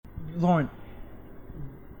Lauren.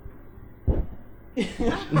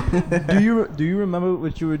 do you remember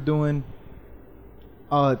what you were doing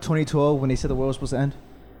 2012 when they said the world was supposed to end?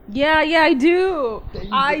 Yeah, I do.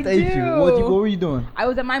 Thank you. What were you doing? I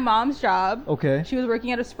was at my mom's job. Okay. She was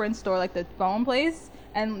working at a Sprint store, like the phone place,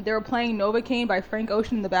 and they were playing Novocaine by Frank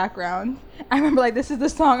Ocean in the background. I remember, like, this is the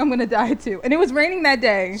song I'm gonna die to, and it was raining that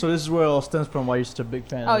day. So this is where it all stems from. Why you're such a big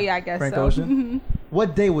fan? Oh yeah, I guess Frank so. Ocean.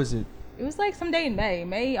 What day was it? It was like some day in May.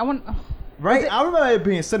 Right, I remember it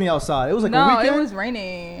being sunny outside. It was like a No, weekend. it was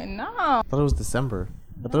raining. No. I thought it was December.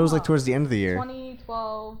 I thought it was like towards the end of the year.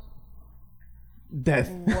 2012 Death.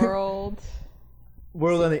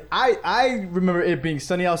 World ending. I remember it being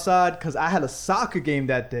sunny outside because I had a soccer game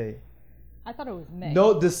that day. I thought it was May.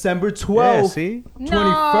 No, December 12th. Yeah, see? 21st.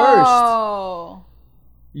 No.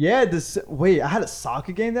 Yeah, wait, I had a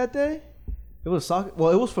soccer game that day? It was soccer. Well,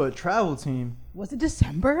 it was for a travel team. Was it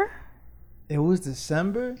December? It was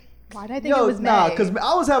December? Why did I think it was May? Nah, because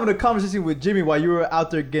I was having a conversation with Jimmy while you were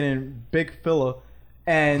out there getting big filler,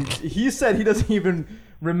 and he said he doesn't even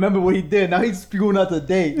remember what he did. Now he's spewing out the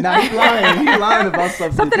date. Now he's lying. He's lying about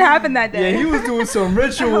something. Something happened that day. Yeah, he was doing some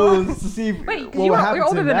rituals to see Wait, what happened. you're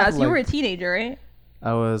older than us. Like, You were a teenager, right?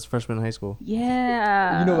 I was freshman in high school.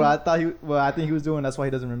 Yeah. you know what I thought I think he was doing? That's why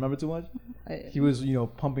he doesn't remember too much. He was,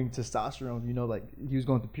 pumping testosterone. Like he was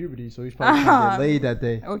going through puberty, so he's probably trying to get laid that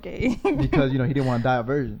day. Okay. Because he didn't want to die a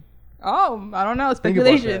virgin. Oh, I don't know. Think about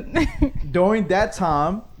Speculation. that. During that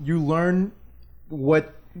time, you learn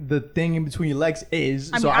what the thing in between your legs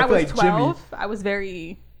is. I mean, so I I feel was like 12. Jimmy, I was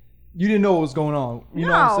very... you didn't know what was going on. You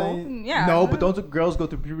know what I'm saying? Yeah. No, but don't girls go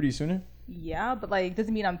through puberty sooner? Yeah, but like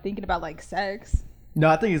doesn't mean I'm thinking about like sex. No,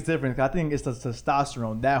 I think it's different. I think it's the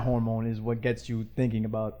testosterone. That hormone is what gets you thinking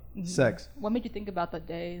about sex. What made you think about the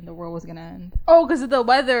day the world was gonna end? Oh, because of the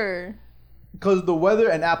weather. Because of the weather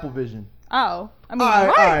and Apple Vision. Oh, I mean, All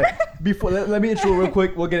what? right. Before let me intro real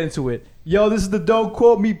quick. We'll get into it. Yo, this is the Don't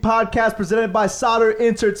Quote Me podcast presented by Solder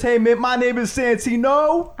Entertainment. My name is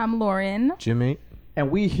Santino. I'm Lauren. Jimmy. And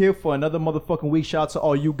we here for another motherfucking week. Shout out to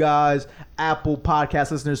all you guys, Apple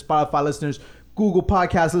Podcast listeners, Spotify listeners, Google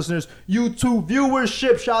Podcast listeners, YouTube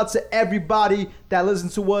viewership. Shout out to everybody that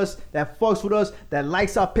listens to us, that fucks with us, that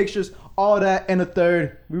likes our pictures, all that and a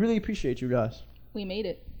third. We really appreciate you guys. We made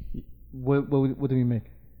it. What did we make?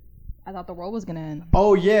 I thought the world was gonna end.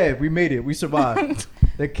 Oh yeah, we made it. We survived.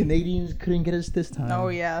 The Canadians couldn't get us this time. Oh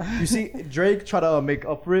yeah. You see, Drake tried to make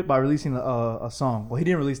up for it by releasing a song. Well, he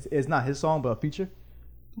didn't release. It's not his song, but a feature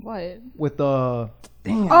What? with the.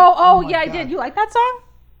 Damn. Oh my yeah, I God. did. You like that song?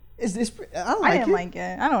 It's I like I didn't it. like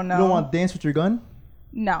it. I don't know. You don't want to dance with your gun?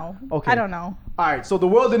 No. Okay. I don't know. All right, so the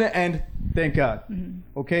world didn't end, thank God.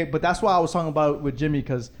 Okay, but that's why I was talking about it with Jimmy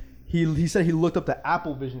because he said he looked up the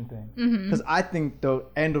Apple Vision thing because I think the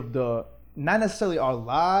end of the not necessarily our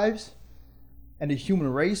lives and the human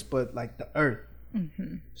race, but like the Earth.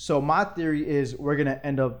 So my theory is we're gonna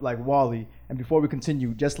end up like Wall-E. And before we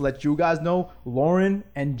continue, just to let you guys know, Lauren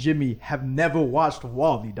and Jimmy have never watched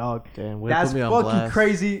Wall-E, dog. Damn, way to that's put me on fucking blast.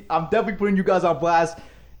 crazy. I'm definitely putting you guys on blast.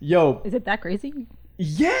 Yo, Is it that crazy?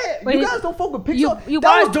 yeah, Wait, you guys don't fuck with you Pixar.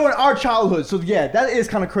 That was watched- during our childhood, so yeah, that is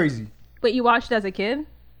kind of crazy. Wait, you watched it as a kid?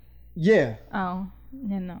 Yeah, Oh,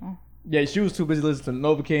 no. yeah, she was too busy listening to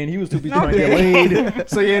Novocaine. He was too busy trying to get laid.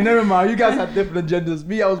 So yeah, never mind. You guys have different agendas.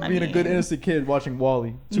 Me, I was being a good innocent kid watching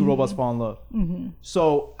Wall-E. Two robots fall in love.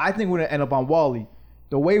 So I think we're gonna end up on Wall-E.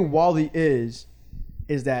 The way Wall-E is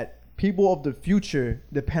that people of the future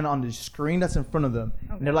depend on the screen that's in front of them.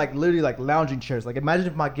 And they're like literally like lounging chairs. Like imagine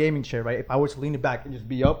if my gaming chair, right? If I were to lean it back and just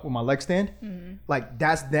be up with my leg stand, like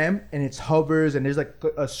that's them and it hovers and there's like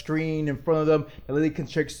a screen in front of them that literally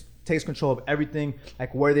takes control of everything,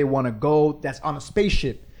 like where they want to go. That's on a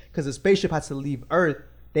spaceship. Because the spaceship had to leave Earth.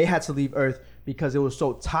 They had to leave Earth because it was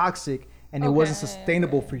so toxic and it wasn't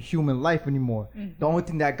sustainable for human life anymore. The only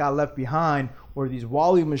thing that got left behind were these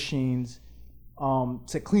Wall-E machines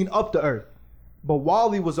to clean up the Earth. But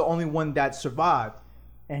Wall-E was the only one that survived.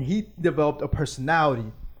 And he developed a personality,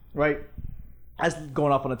 right? That's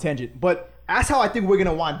going off on a tangent. But that's how I think we're going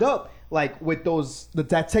to wind up. Like with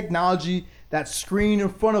that technology, that screen in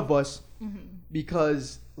front of us,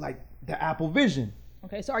 because like the Apple Vision.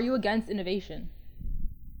 Okay, so are you against innovation?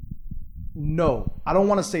 No, I don't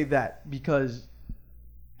want to say that because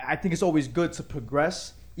I think it's always good to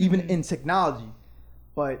progress, even in technology.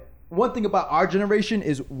 But one thing about our generation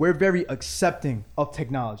is we're very accepting of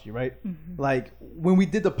technology, right? Like when we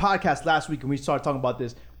did the podcast last week and we started talking about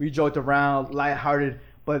this, we joked around, lighthearted,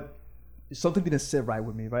 but something didn't sit right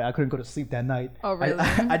with me, right? I couldn't go to sleep that night. Oh, really?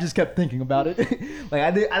 I just kept thinking about it. Like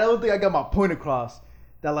I don't think I got my point across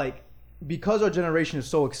that like because our generation is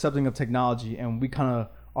so accepting of technology and we kind of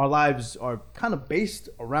our lives are kind of based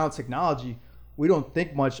around technology, we don't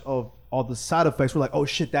think much of all the side effects. We're like, oh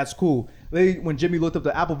shit, that's cool. When Jimmy looked up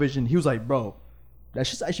the Apple Vision, he was like, bro, that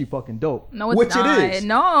shit's actually fucking dope. No, it's not. It is.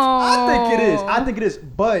 No. I think it is.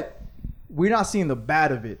 But we're not seeing the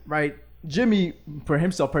bad of it, right? Jimmy, for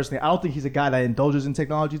himself personally, I don't think he's a guy that indulges in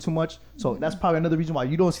technology too much. So that's probably another reason why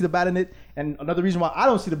you don't see the bad in it. And another reason why I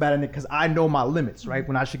don't see the bad in it, because I know my limits, right?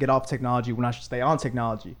 When I should get off technology, when I should stay on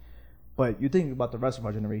technology. But you think about the rest of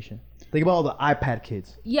our generation. Think about all the iPad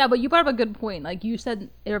kids. Yeah, but you brought up a good point. Like you said,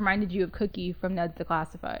 it reminded you of Cookie from Ned's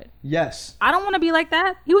Declassified. Yes. I don't want to be like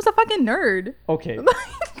that. He was a fucking nerd. Okay.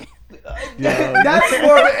 That's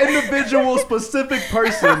for an individual, specific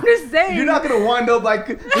person. I'm just saying. You're not gonna wind up like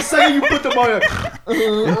the second you put them on.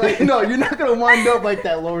 No, you're not gonna wind up like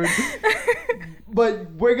that, Lauren.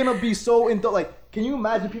 But we're gonna be so into like. Can you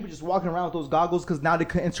imagine people just walking around with those goggles because now they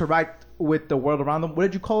can interact with the world around them? What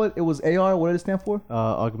did you call it? It was AR. What did it stand for?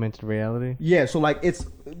 Augmented reality. Yeah. So like it's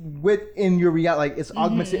within your reality. Like it's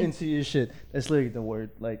augmented into your shit. That's literally the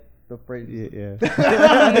word. Like. The phrase. Yeah.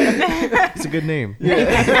 It's a good name.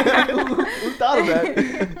 Yeah. Who thought of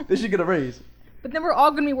that? They should get a raise. But then we're all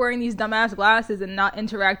going to be wearing these dumbass glasses and not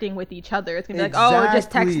interacting with each other. It's going to be like, oh, just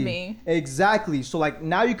text me. Exactly. So like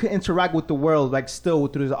now you can interact with the world like still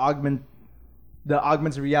through the augmented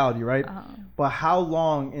reality, right? But how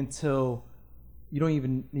long until you don't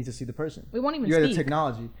even need to see the person? We won't even You're speak. the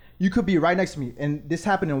technology. You could be right next to me. And this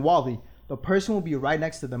happened in Wally. The person will be right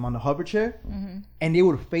next to them on the hover chair, and they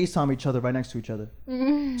would FaceTime each other right next to each other,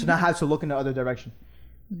 to not have to look in the other direction.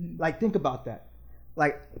 Like, think about that.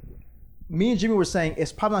 Like, me and Jimmy were saying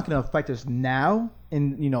it's probably not going to affect us now,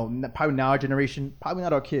 and probably not our generation, probably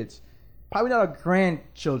not our kids, probably not our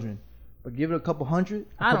grandchildren, but give it a couple hundred.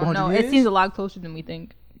 I don't know. It seems a lot closer than we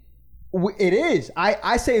think. It is.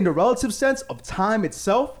 I say in the relative sense of time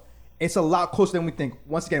itself, it's a lot closer than we think.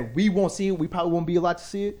 Once again, we won't see it. We probably won't be allowed to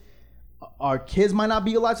see it. Our kids might not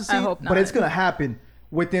be allowed to see it, but it's going to happen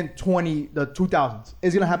within the 2000s.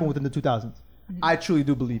 It's going to happen within the 2000s. I truly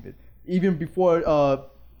do believe it. Even before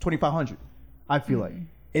 2500, I feel like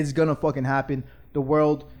it's going to fucking happen. The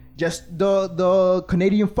world, just the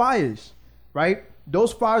Canadian fires, right?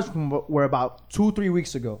 Those fires were about 2-3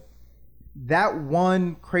 weeks ago. That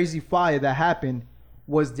one crazy fire that happened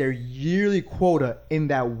was their yearly quota in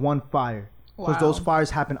that one fire. Because those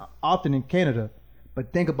fires happen often in Canada.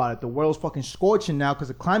 But think about it. The world's fucking scorching now because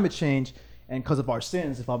of climate change and because of our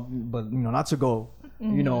sins. But not to go,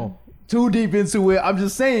 too deep into it. I'm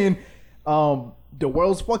just saying, the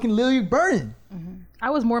world's fucking literally burning. I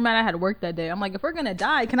was more mad I had work that day. I'm like, if we're gonna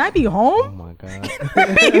die, can I be home? Oh my god.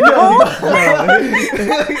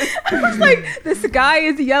 I was like, the sky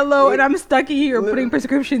is yellow and I'm stuck here putting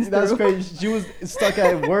prescriptions through. That's crazy. She was stuck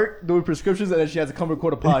at work doing prescriptions and then she had to come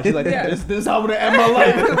record a pod. She's like, this is how I'm gonna end my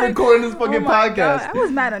life recording this fucking podcast. God, I was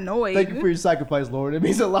mad annoyed. Thank you for your sacrifice, Lord. It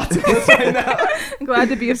means a lot to us right now. Glad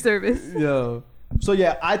to be of service. Yo. So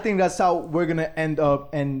yeah, I think that's how we're gonna end up,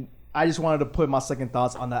 and I just wanted to put my second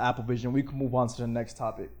thoughts on the Apple Vision. We can move on to the next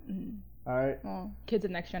topic. All right. Well, kids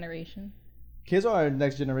of next generation. Kids are our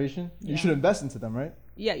next generation. Yeah. You should invest into them, right?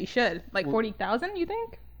 Yeah, you should. Like 40,000, you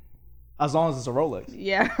think? As long as it's a Rolex.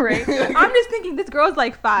 Yeah, right. I'm just thinking this girl's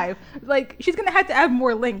like 5. Like she's gonna have to add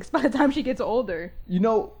more links by the time she gets older. You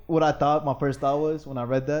know what I thought? My first thought was when I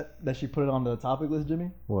read that she put it on the topic list,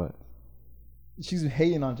 Jimmy. What? She's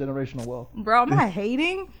hating on generational wealth. Bro, I'm not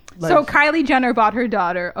hating. So Kylie Jenner bought her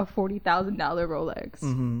daughter a $40,000 Rolex.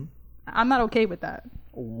 I'm not okay with that.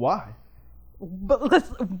 Why? But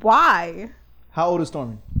why? How old is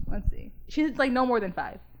Stormy? Let's see. She's like no more than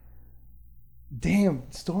 5. Damn,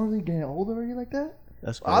 Stormy getting older already like that?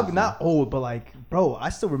 That's crazy. I'm not old, but like, bro, I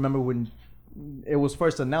still remember when it was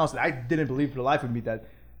first announced. I didn't believe for the life of me that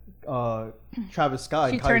Travis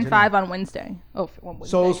Scott. She turned 5 on Wednesday. Oh, on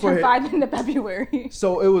Wednesday. So it was for her 5 in February.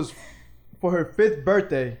 So it was for her 5th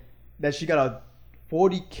birthday that she got a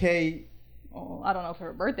 $40K. Oh, I don't know for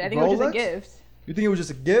her birthday. I think Rolex? It was just a gift. You think it was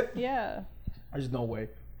just a gift? Yeah. There's no way.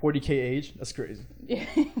 40K age? That's crazy. Yeah.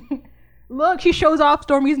 Look, she shows off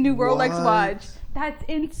Stormy's new Rolex watch. That's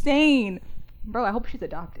insane. Bro, I hope she's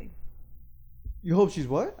adopting. You hope she's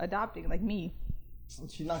what? Adopting, like me.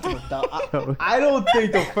 She's not gonna adopt. I don't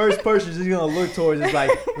think the first person she's gonna look towards is like,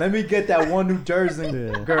 let me get that one New Jersey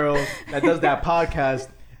girl that does that podcast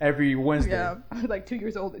every Wednesday. Yeah, I'm like 2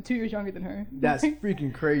 years old, 2 years younger than her. That's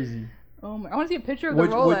freaking crazy. Oh my! I want to see a picture of the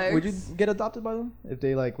Rolex. Would you get adopted by them if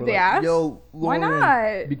they like? Were they like, asked? Yo, Lauren,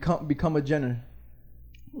 why not become a Jenner?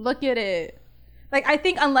 Look at it. Like I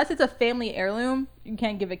think unless it's a family heirloom, you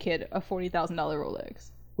can't give a kid a $40,000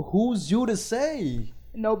 Rolex. Who's you to say?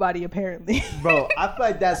 Nobody apparently. Bro, I feel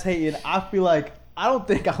like that's hating. I feel like I don't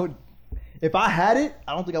think I would. If I had it,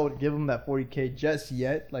 I don't think I would give them that 40K just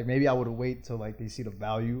yet. Like maybe I would wait till like they see the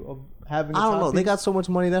value of having. I don't know. They got so much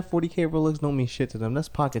money that 40K Rolex don't mean shit to them. That's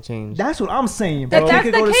pocket change. That's what I'm saying, bro. If that's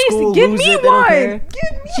the case, give me one.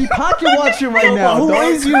 She pocket watching right now. Who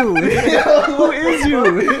is you? Who is you?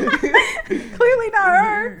 Clearly not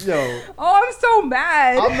her. Yo. Oh, I'm so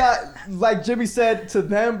mad. I'm not like Jimmy said to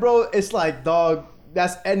them, bro. It's like, dog.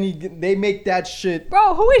 That's any. They make that shit.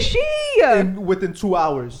 Bro, who is she? Within 2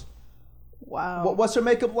 hours. Wow. What's her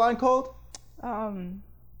makeup line called?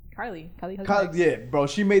 Carly. Yeah, bro.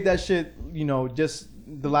 She made that shit, just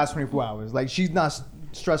the last 24 hours. Like, she's not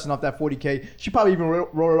stressing off that 40K. She probably even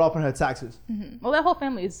wrote it off on her taxes. Mm-hmm. Well, that whole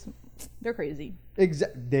family they're crazy.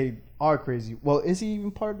 They are crazy. Well, is he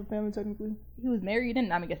even part of the family, technically? He was married,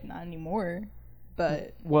 and I guess not anymore.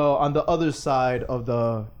 But well, on the other side of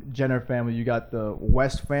the Jenner family, you got the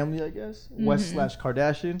West family, I guess.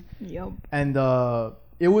 West/Kardashian. Yep. And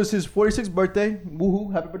it was his 46th birthday.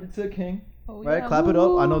 Woohoo! Happy birthday to the king! Oh, right, yeah. clap it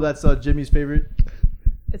up. I know that's Jimmy's favorite.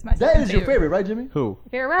 It's my That is your favorite, right, Jimmy? Who?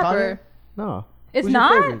 favorite rapper. No. It's Who's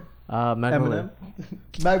not. your favorite? Mac Miller. Mac Miller.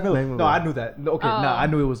 Mac Miller. No, I knew that. Okay, Oh. I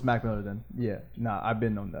knew it was Mac Miller then. Yeah, I've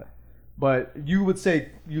been on that. But you would say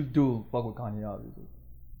you do fuck with Kanye, obviously.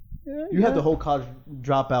 Yeah, You have the whole college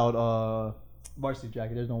dropout varsity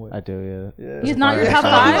jacket. There's no way. I do, yeah. He's not your Yeah. top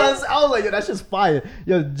five? I was like, yo, that's just fire.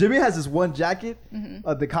 Yo, Jimmy has this one jacket,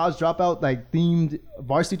 the college dropout like themed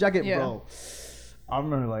varsity jacket, Yeah. bro. I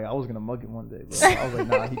remember like I was gonna mug it one day, bro. I was like,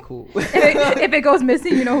 nah, he cool. if it goes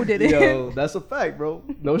missing, you know who did it. Yo, that's a fact, bro.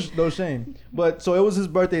 No shame. But so it was his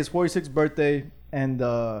birthday, his 46th birthday,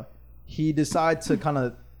 and he decided to kind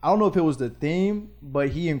of, I don't know if it was the theme, but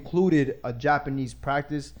he included a Japanese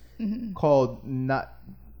practice called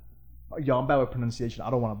Yo, I'm bad with pronunciation. I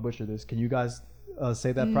don't want to butcher this. Can you guys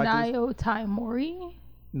say that practice? Naotai Mori.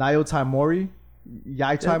 Naotai Mori,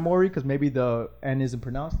 Yaitai Mori, because maybe the N isn't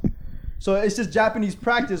pronounced. So it's this Japanese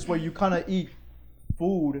practice where you kind of eat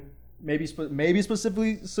food, maybe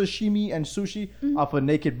specifically sashimi and sushi, off a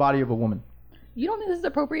naked body of a woman. You don't think this is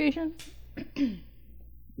appropriation?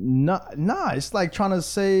 Nah, it's like trying to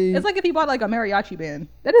say. It's like if you bought like a mariachi band.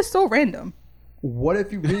 That is so random. What if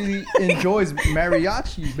he really enjoys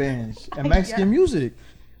mariachi bands and Mexican music?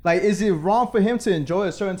 Like, is it wrong for him to enjoy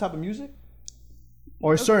a certain type of music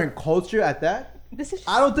or a certain culture at that? This is.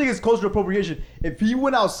 I don't think it's cultural appropriation. If he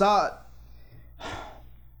went outside,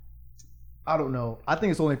 I don't know. I think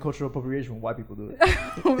it's only cultural appropriation when white people do it.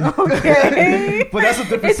 Okay. But that's a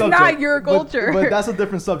different It's subject. not your culture. But that's a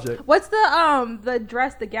different subject. What's the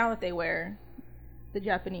dress, the gown that they wear? The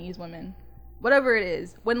Japanese women. Whatever it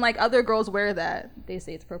is. When like other girls wear that, they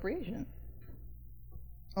say it's appropriation.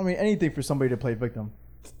 I mean, anything for somebody to play victim.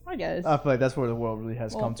 I guess. I feel like that's where the world really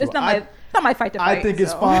has come to. It's not my fight to fight. I think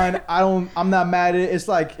it's fine. I'm not mad at it. It's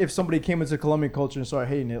like if somebody came into Colombian culture and started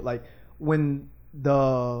hating it. Like when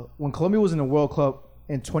Colombia was in the World Cup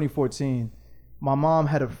in 2014, my mom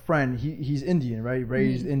had a friend. He's Indian, right?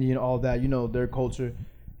 Raised Indian, all that. You know their culture,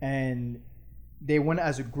 and they went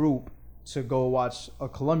as a group to go watch a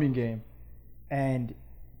Colombian game, and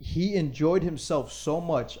he enjoyed himself so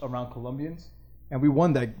much around Colombians. And we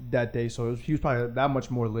won that day, so he was probably that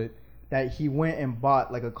much more lit that he went and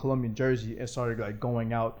bought like a Colombian jersey and started like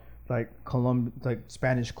going out like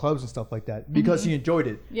Spanish clubs and stuff like that because he enjoyed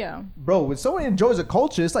it. Yeah, bro. When someone enjoys a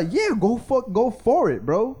culture, it's like go for it,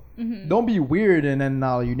 bro. Don't be weird and then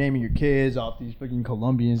you're naming your kids off these fucking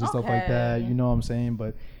Colombians and stuff like that. You know what I'm saying?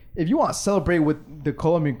 But if you want to celebrate with the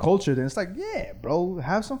Colombian culture, then it's like bro,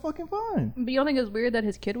 have some fucking fun. but you don't think it's weird that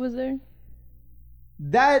his kid was there?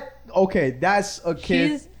 That's a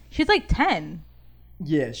kid. She's like 10.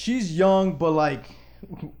 Yeah, she's young, but like,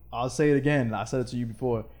 I'll say it again. I said it to you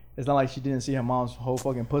before. It's not like she didn't see her mom's whole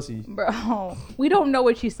fucking pussy. Bro, we don't know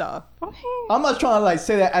what she saw. Okay. I'm not trying to like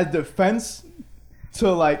say that as defense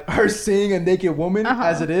to like her seeing a naked woman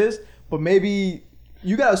as it is, but maybe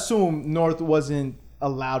you gotta assume North wasn't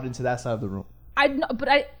allowed into that side of the room.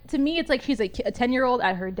 To me, it's like she's a 10-year-old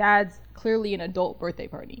at her dad's clearly an adult birthday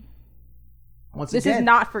party. This is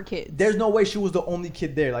not for kids. There's no way she was the only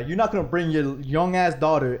kid there. Like, you're not gonna bring your young ass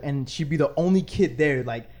daughter and she be the only kid there.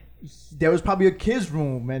 Like, there was probably a kid's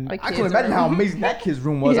room, and I can imagine how amazing that kid's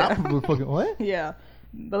room was. I probably fucking what? Yeah,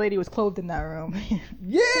 the lady was clothed in that room.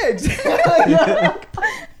 Yeah, exactly.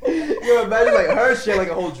 Yo, imagine like her, she had like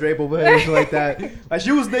a whole drape over her, shit like that. Like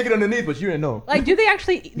she was naked underneath, but you didn't know. Like, do they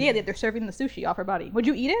actually? Yeah, they're serving the sushi off her body. Would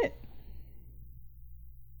you eat it?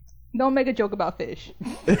 Don't make a joke about fish.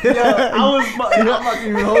 I'm not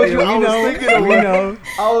even hold you. I was thinking of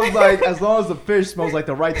I was like, as long as the fish smells like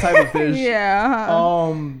the right type of fish.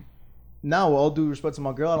 Yeah. Now, with all due respect to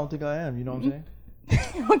my girl, I don't think I am. You know what I'm saying?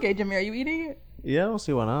 Okay, Jimmy, are you eating it? Yeah, I don't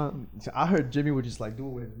see why not. I heard Jimmy would just like do it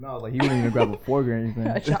with his mouth, like he wouldn't even grab a fork or anything.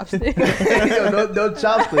 A chopstick. Yo, no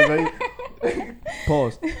chopstick, right?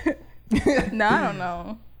 Pause. No, I don't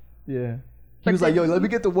know. Yeah. He But was like, yo, let me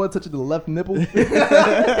get the one touching the left nipple.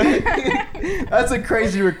 That's a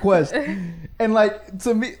crazy request. And like,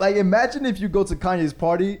 to me, like, imagine if you go to Kanye's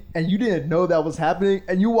party and you didn't know that was happening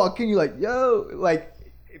and you walk in, you're like, yo, like,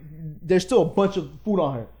 there's still a bunch of food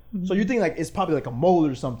on her. Mm-hmm. So you think like it's probably like a mole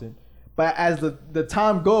or something. But as the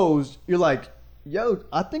time goes, you're like, yo,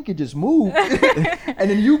 I think it just moved.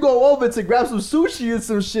 And then you go over to grab some sushi and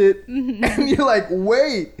some shit. Mm-hmm. And you're like,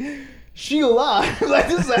 wait. She alive. Like,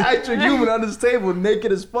 this is an actual human on this table,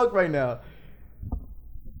 naked as fuck right now.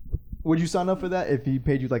 Would you sign up for that if he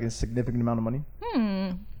paid you like a significant amount of money?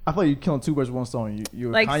 I feel like you're killing two birds with one stone.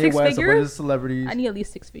 You're like Kanye 6 West, figures? a bunch of celebrities. I need at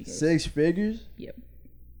least 6 figures. 6 figures? Yep.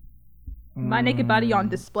 My naked body on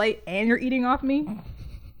display and you're eating off me?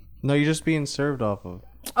 No, you're just being served off of.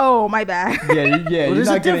 Oh, my bad. Yeah. Well, there's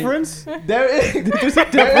a difference. There is a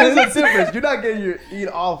difference. You're not getting your eat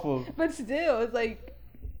off of. But still, it's like,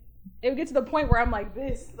 it would get to the point where I'm like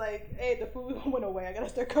this, like, hey, the food went away. I gotta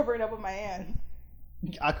start covering up with my hand.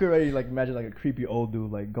 I could already like imagine like a creepy old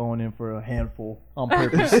dude like going in for a handful on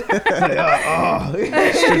purpose.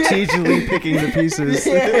 Like, Strategically picking the pieces.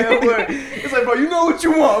 Yeah, it's like, bro, you know what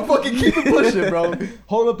you want. Fucking keep it pushing, bro.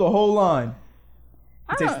 Hold up the whole line.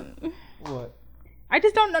 What? I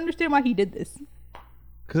just don't understand why he did this.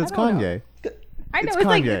 Because it's I don't Kanye. I know, It's it's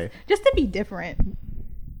like, Kanye. just to be different.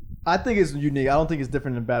 I think it's unique. I don't think it's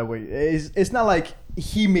different in a bad way. It's not like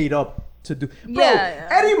he made up to do. Bro, Yeah.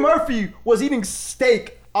 Eddie Murphy was eating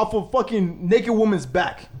steak off a fucking naked woman's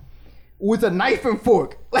back with a knife and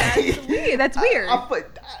fork. That's weird.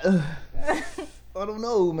 I don't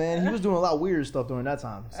know, man. He was doing a lot of weird stuff during that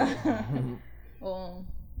time. So. Well,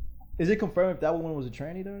 Is it confirmed if that woman was a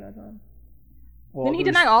tranny during that time? Well, didn't he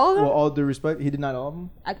deny all of them? Well, all due respect, he denied all of them.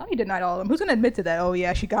 I thought he denied all of them. Who's gonna admit to that? Oh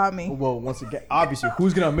yeah, she got me. Well, once again, obviously,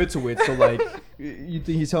 who's gonna admit to it? So, like, you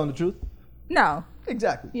think he's telling the truth? No.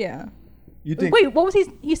 Exactly. Yeah. You think? Wait, what was he?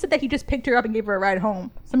 He said that he just picked her up and gave her a ride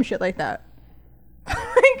home. Some shit like that.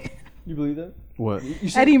 Like, You believe that? What? You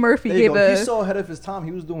see, Eddie Murphy there you gave go. a. He's so ahead of his time.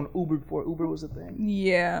 He was doing Uber before Uber was a thing.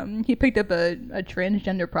 Yeah, he picked up a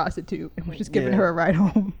transgender prostitute and was just giving Yeah. her a ride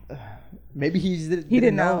home. Maybe he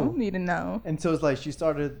didn't know. He didn't know. And so it's like she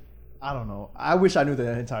started. I don't know. I wish I knew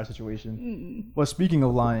that entire situation. Well, speaking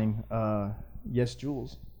of lying, yes,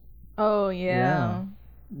 Jules. Oh yeah.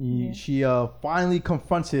 She finally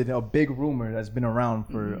confronted a big rumor that's been around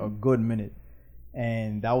for a good minute,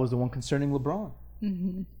 and that was the one concerning LeBron.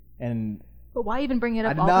 And But why even bring it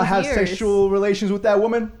up? I did all not these have years? sexual relations with that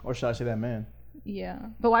woman, or should I say that man? Yeah,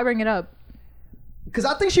 but why bring it up? Because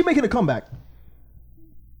I think she's making a comeback.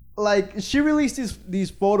 Like, she released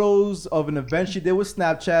these photos of an event she did with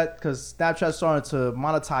Snapchat, because Snapchat's starting to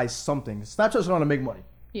monetize something. Snapchat's starting to make money.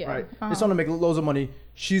 Yeah. Right? It's starting to make loads of money.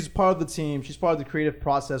 She's part of the team. She's part of the creative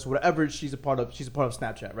process. Whatever she's a part of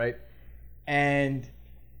Snapchat, right? And,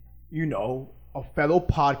 you know, a fellow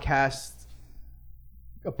podcaster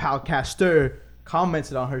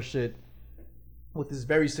commented on her shit with this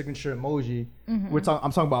very signature emoji. I'm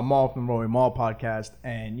talking about Maul from the Roy Maul podcast,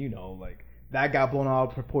 and you know, like, that got blown out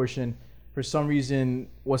of proportion. For some reason,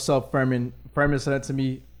 what's up, Furman? Furman said it to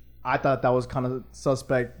me. I thought that was kind of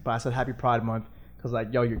suspect, but I said Happy Pride Month because,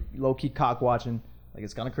 like, yo, you're low key cock watching. Like,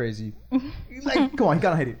 it's kind of crazy. Like, come on, you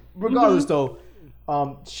gotta hate it. Regardless, though,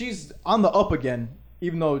 she's on the up again,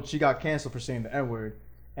 even though she got canceled for saying the N word.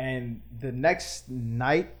 And the next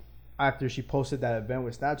night after she posted that event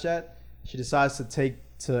with Snapchat, she decides to take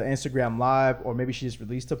to Instagram Live, or maybe she just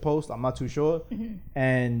released a post. I'm not too sure.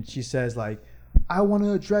 And she says, like, I want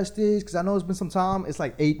to address this because I know it's been some time. It's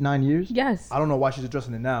like 8-9 years. Yes. I don't know why she's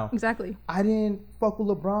addressing it now. Exactly. I didn't fuck with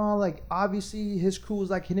LeBron. Like, obviously, his crew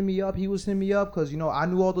was like hitting me up. He was hitting me up because, you know, I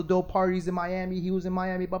knew all the dope parties in Miami. He was in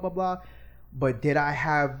Miami, blah, blah, blah. But did I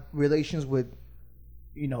have relations with,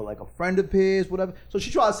 you know, like a friend of his, whatever? So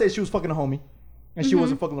she tried to say she was fucking a homie and she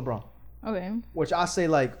wasn't fucking LeBron. Okay. Which I say,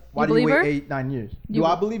 like, why You do you believe wait her? 8-9 years? Do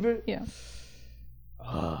I believe her? Yeah.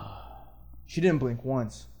 She didn't blink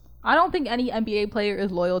once. I don't think any NBA player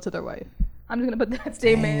is loyal to their wife. I'm just gonna put that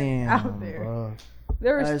statement out there. Bro.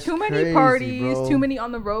 There's That's too many crazy, parties, bro. too many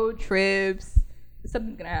on the road trips.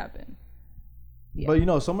 Something's gonna happen. Yeah. But, you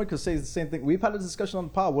know, someone could say the same thing. We've had a discussion on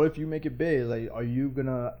the pod. What if you make it big? Like, are you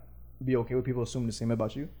gonna be okay with people assuming the same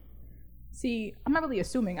about you? See, I'm not really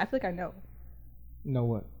assuming. I feel like I know. Know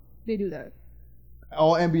what? They do that.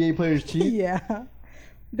 All NBA players cheat? Yeah.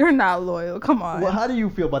 They're not loyal. Come on. Well, how do you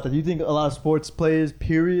feel about that? Do you think a lot of sports players,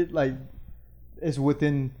 period, like, is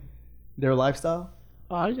within their lifestyle?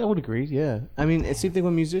 I would agree. Yeah, I mean, it's the same thing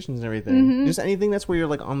with musicians and everything. Mm-hmm. Just anything that's where you're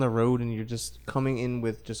like on the road and you're just coming in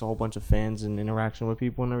with just a whole bunch of fans and interaction with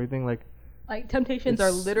people and everything. Like temptations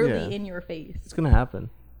are literally in your face. It's gonna happen.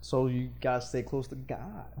 So you gotta stay close to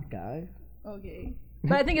God, guy. Okay.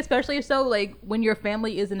 But I think especially so, like, when your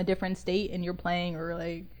family is in a different state and you're playing, or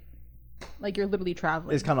like you're literally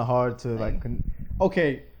traveling. It's kind of hard to like.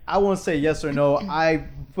 Okay, I won't say yes or no. I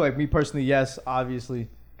feel like me personally, yes. Obviously,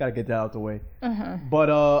 gotta get that out the way. But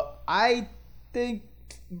I think,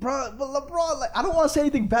 bro, but LeBron, like, I don't want to say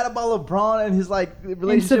anything bad about LeBron and his like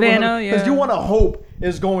relationship in Savannah, because you want to hope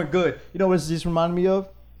it's going good. You know what this just reminded me of?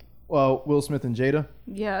 Will Smith and Jada.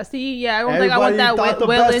 Yeah, see, I don't think I want that Will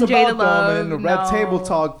and Jada love. And then the Red Table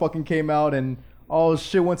Talk fucking came out and all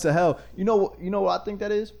shit went to hell. You know what I think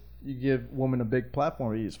that is? You give women a big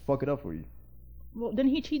platform, you just fuck it up for you. Well,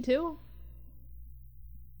 didn't he cheat too?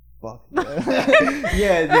 Fuck.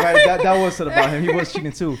 Yeah, right, that was said about him. He was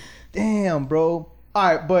cheating too. Damn, bro.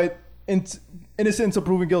 All right, but innocent until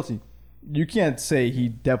proven guilty. You can't say he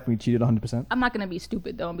definitely cheated 100%. I'm not gonna be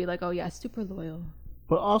stupid though and be like, oh yeah, super loyal.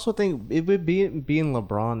 But also think it would being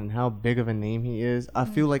LeBron and how big of a name he is. I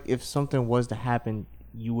feel like if something was to happen,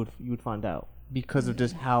 you would find out because of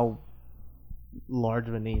just how large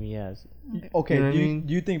of a name he has. Okay, You know what I mean?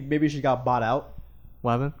 do you think maybe she got bought out?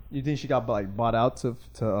 What happened? You think she got like bought out to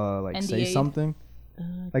like say NDA'd? something?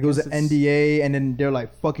 Like it was an NDA, and then they're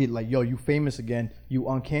like, "Fuck it, like yo, you famous again, you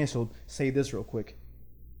uncanceled. Say this real quick."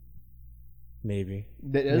 Maybe.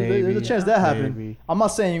 There's a chance that happened. Maybe. I'm not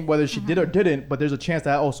saying whether she did or didn't, but there's a chance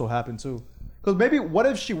that also happened too. Because maybe what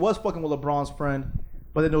if she was fucking with LeBron's friend,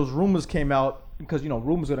 but then those rumors came out because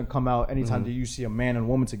rumors are gonna come out anytime that you see a man and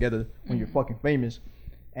woman together when you're fucking famous,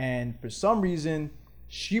 and for some reason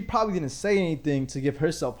she probably didn't say anything to give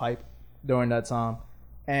herself hype during that time.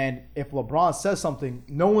 And if LeBron says something,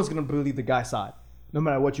 no one's gonna believe the guy's side, no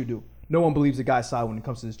matter what you do. No one believes the guy's side when it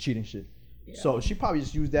comes to this cheating shit. Yeah. So she probably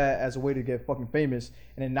just used that as a way to get fucking famous.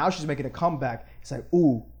 And then now she's making a comeback. It's like,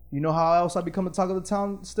 ooh, you know how else I become the talk of the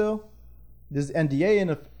town still? This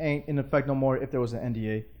NDA ain't in effect no more if there was an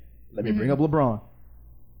NDA. Let me bring up LeBron.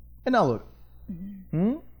 And now look.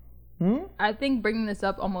 I think bringing this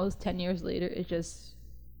up almost 10 years later is just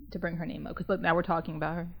to bring her name up. Because now we're talking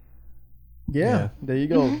about her. Yeah, there you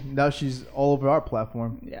go. Now she's all over our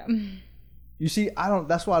platform. Yeah. You see,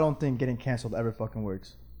 that's why I don't think getting canceled ever fucking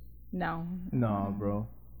works. No, bro.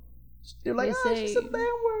 They're like, it's a bad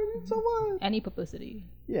word. So what? Any publicity.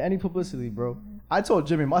 Yeah, any publicity, bro. I told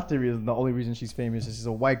Jimmy my theory is the only reason she's famous is she's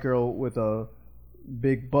a white girl with a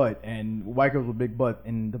big butt, and white girls with big butt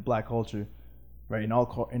in the black culture, right? In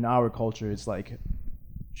our culture, it's like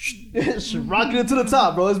she's rocking it to the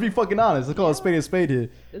top, bro. Let's be fucking honest. Let's call a spade here.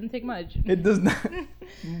 Doesn't take much. It does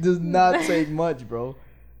not take much, bro.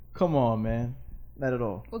 Come on, man. Not at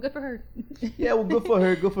all. Well, good for her. Yeah, well, good for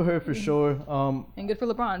her. Good for her for sure. And good for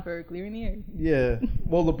LeBron for clearing the air. Yeah.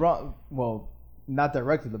 Well, LeBron. Well, not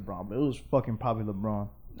directly LeBron, but it was fucking probably LeBron.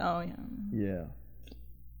 Oh yeah. Yeah.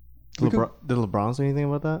 Did LeBron say anything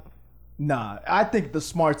about that? Nah, I think the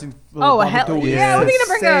smart thing. Oh hell yeah! We're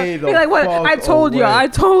gonna bring up. Be like, what? I told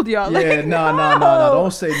y'all. Like, Yeah, no.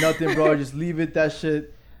 Don't say nothing, bro. Just leave that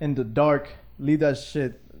shit in the dark. Leave that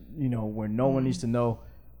shit, where no one needs to know.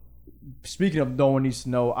 Speaking of no one needs to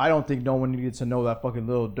know, I don't think no one needed to know that fucking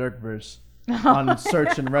Lil Durk verse on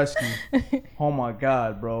Search and Rescue. Oh my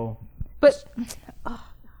god, bro. But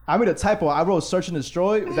I made a typo. I wrote Search and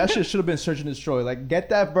Destroy. That shit should have been Search and Destroy. Like, get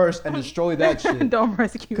that verse and destroy that shit. Don't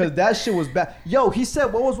rescue. Because that shit was bad. Yo, he said,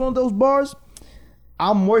 what was one of those bars?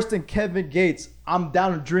 I'm worse than Kevin Gates. I'm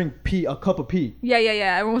down to drink a cup of pee. Yeah.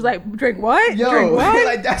 Everyone was like, drink what? Yo, drink what?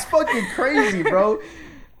 Like, that's fucking crazy, bro.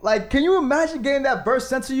 Like, can you imagine getting that verse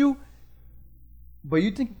sent to you? But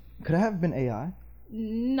you think, could it have been AI?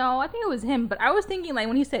 No, I think it was him. But I was thinking, like,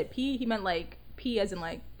 when he said pee, he meant, like, pee as in,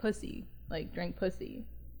 like, pussy. Like, drink pussy.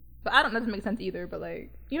 But that doesn't make sense either. But,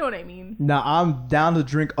 like, you know what I mean? Nah, I'm down to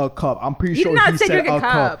drink a cup. I'm pretty He sure did not he say said drink a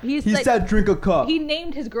cup. He Like, said drink a cup. He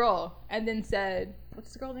named his girl and then said,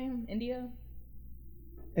 what's the girl name? India?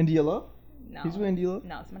 India Love? No. He's with India Love?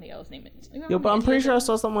 No, somebody else named it. Yo, but I'm pretty sure I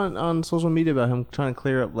saw someone on social media about him trying to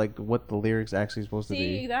clear up like what the lyrics actually supposed to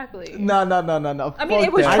See, be. exactly. No. I mean,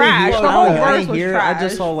 it was Fuck that. trash. The whole verse was trash. I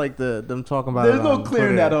just saw like them talking about There's it. no on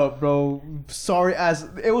clearing Twitter. that up, bro. Sorry ass.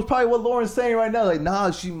 It was probably what Lauren's saying right now. Like,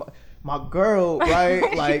 nah, she my girl,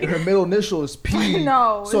 right? Like, her middle initial is P.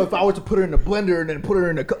 No. So if I were to put her in the blender and then put her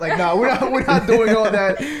in the cup, like, nah, we're not doing all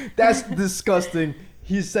that. That's disgusting.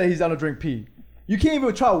 He said he's down to drink P. You can't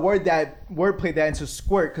even try to wordplay that into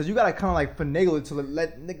squirt, because you gotta kind of like finagle it to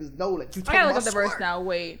let niggas know that you talking I gotta about look at the verse squirt. now.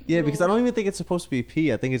 Wait. Yeah, because I don't even think it's supposed to be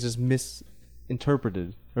P. I think it's just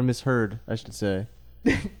misinterpreted or misheard, I should say.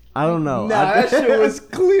 I don't know. Nah, that shit was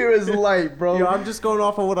clear as light, bro. Yo, I'm just going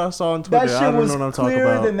off of what I saw on Twitter. That shit I don't was know what I'm talking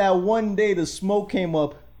clearer about. than that one day the smoke came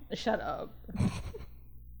up. Shut up.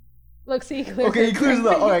 Look, see, he clears Okay, he clears it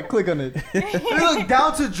up. All right, click on it. Look,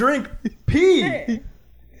 down to drink P.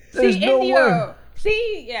 There's see, no India. word.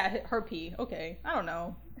 See, yeah, her P. Okay, I don't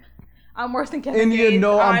know. I'm worse than Kevin India, Gates.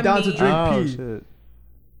 no, I'm down me. to drink Oh, P. shit.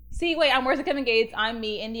 See, wait, I'm worse than Kevin Gates. I'm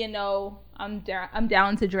me. India, no, I'm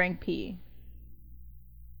down to drink P.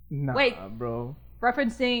 Nah, Wait. bro.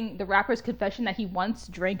 Referencing the rapper's confession that he once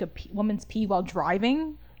drank a woman's pee while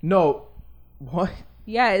driving. No. What?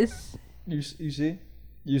 Yes. You see?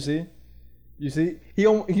 He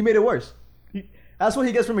made it worse. That's what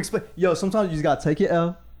he gets from explain. Yo, sometimes you just gotta take your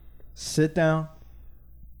L, sit down,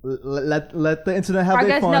 let the internet have I their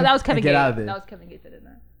guess fun, no, that was Kevin and get Gates. out of there. That was Kevin Gates that did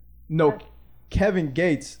that. No, Kevin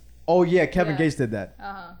Gates. Oh yeah, Kevin Gates did that.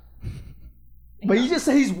 Uh-huh. But he just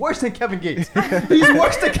said he's worse than Kevin Gates. He's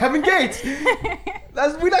worse than Kevin Gates. We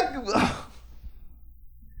not.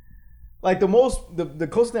 Like the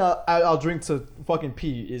closest thing I'll drink to fucking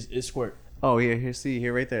pee is squirt. Oh, here,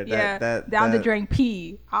 right there. Yeah, down to drink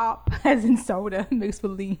pee. Op, as in soda mixed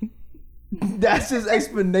with lean. That's his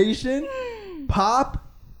explanation.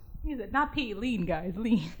 Pop. He said, not pee, lean, guys,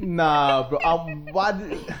 lean. Nah, bro.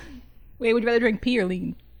 Wait, would you rather drink pee or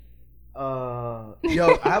lean? Yo,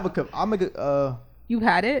 I'm a good. You've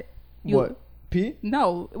had it? What? Pee?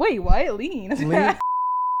 No. Wait, what? Lean. Lean.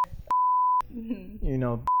 You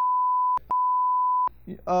know.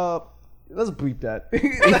 Let's bleep that. Yo,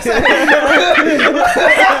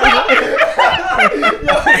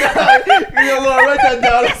 Laura, write that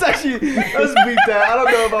down. Let's bleep that. I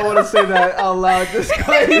don't know if I want to say that out loud. Just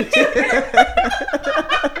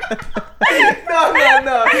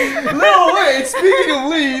No. Lil Wayne,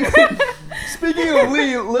 speaking of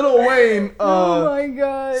lean, Lil Wayne oh my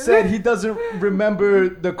God. said he doesn't remember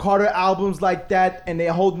the Carter albums like that and they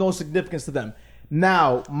hold no significance to them.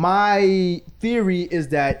 Now, my theory is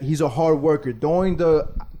that he's a hard worker. During the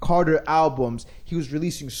Carter albums, he was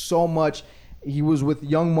releasing so much. He was with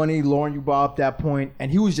Young Money, Lauren, you brought up that point,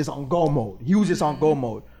 and he was just on go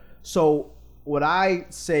mode. So what I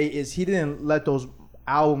say is he didn't let those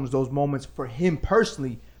albums, those moments for him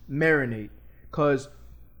personally marinate. Because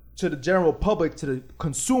to the general public, to the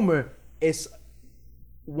consumer, it's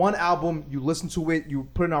one album, you listen to it, you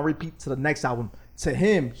put it on repeat to the next album. To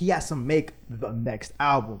him, he has to make the next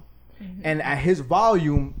album. Mm-hmm. And at his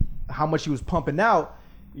volume, how much he was pumping out,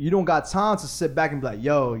 you don't got time to sit back and be like,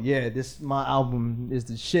 yo, yeah, my album is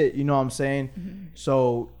the shit. You know what I'm saying? Mm-hmm.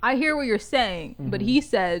 So I hear what you're saying, but he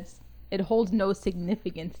says it holds no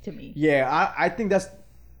significance to me. Yeah, I think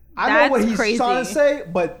I know what he's trying to say,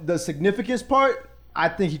 but the significance part, I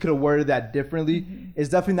think he could have worded that differently. Mm-hmm. It's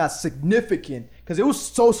definitely not significant because it was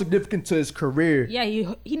so significant to his career. Yeah,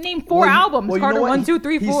 he named 4 albums. Well, Carter 1, 2,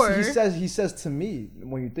 3, 4. He says to me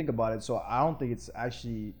when you think about it. So I don't think he's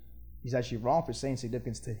actually wrong for saying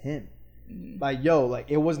significance to him. Mm-hmm. Like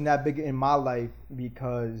it wasn't that big in my life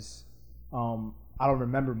because I don't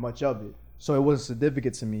remember much of it, so it wasn't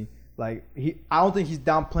significant to me. Like I don't think he's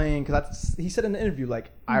downplaying because he said in the interview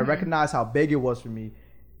like I recognize how big it was for me.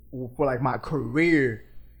 For like my career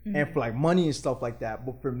and for like money and stuff like that.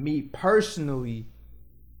 But for me personally,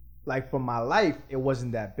 like for my life, it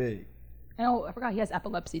wasn't that big. Oh, I forgot he has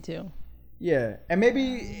epilepsy too. Yeah. And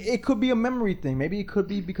maybe it could be a memory thing. Maybe it could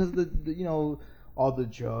be because of the all the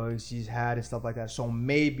drugs he's had and stuff like that. So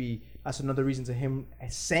maybe that's another reason to him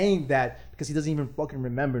saying that because he doesn't even fucking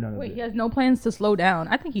remember none of it. Wait, he has no plans to slow down.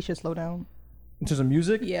 I think he should slow down. In terms of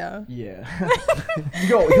music? Yeah. Yo,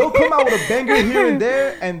 he'll come out with a banger here and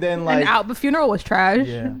there, and then like... And the funeral was trash.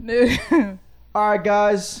 Yeah. All right,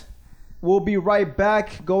 guys. We'll be right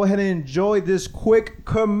back. Go ahead and enjoy this quick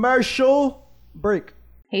commercial break.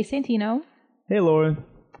 Hey, Santino. Hey, Lauren.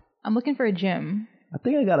 I'm looking for a gym. I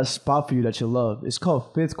think I got a spot for you that you love. It's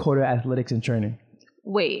called Fifth Quarter Athletics and Training.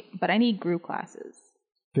 Wait, but I need group classes.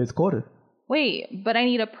 Fifth Quarter. Wait, but I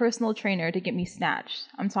need a personal trainer to get me snatched.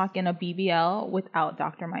 I'm talking a BBL without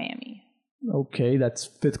Dr. Miami. Okay, that's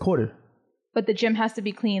Fifth Quarter. But the gym has to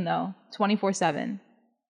be clean, though, 24/7.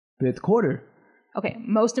 Fifth Quarter. Okay,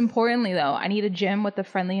 most importantly, though, I need a gym with a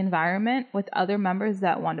friendly environment with other members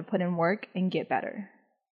that want to put in work and get better.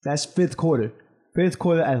 That's Fifth Quarter. Fifth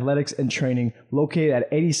Quarter Athletics and Training, located at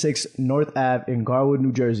 86 North Ave in Garwood,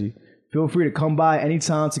 New Jersey. Feel free to come by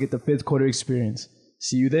anytime to get the Fifth Quarter experience.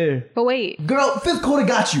 See you there. But wait. Girl, Fifth Quarter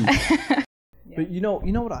got you. Yeah. But you know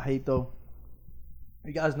what I hate though?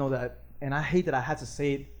 You guys know that, and I hate that I had to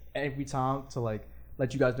say it every time to like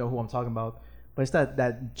let you guys know who I'm talking about. But it's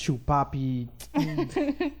that chupapi,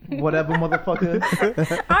 whatever motherfucker.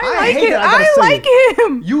 I like him. I like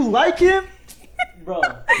him. You like him? Bro.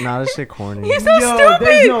 Nah, this shit corny. He's so stupid.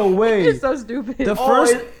 There's no way. He's so stupid. The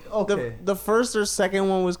first, the first or second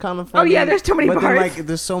one was kind of funny. Oh yeah, there's too many but parts. Then, like,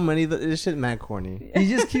 there's so many. This shit mad corny. He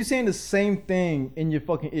just keeps saying the same thing in your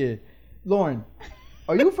fucking ear. Lauren,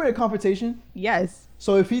 are you afraid of confrontation? Yes.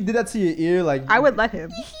 So if he did that to your ear, like I would let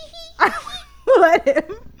him. I would let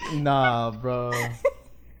him. Nah, bro.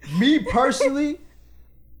 Me personally,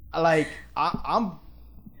 I'm.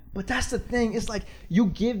 But that's the thing. It's like you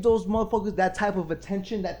give those motherfuckers that type of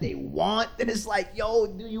attention that they want, and it's like, yo,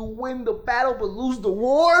 do you win the battle but lose the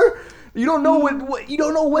war? You don't know what you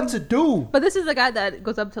don't know what to do. But this is the guy that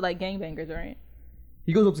goes up to like gangbangers, right?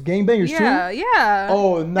 He goes up to gangbangers too? Yeah.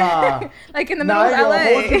 Oh, nah. Like in the middle of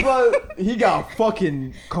LA. He got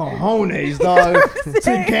fucking cojones, dog.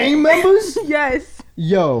 To gang members? Yes.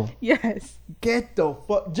 Yo. Yes. Get the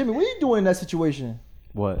fuck. Jimmy, what are you doing in that situation?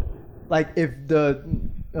 What? Like if the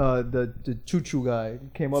choo-choo guy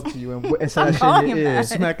came up to you and said that shit in your ear.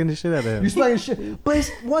 Smacking the shit out of him. You smacking shit.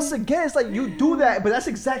 But once again, it's like you do that, but that's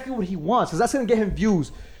exactly what he wants. Because that's going to get him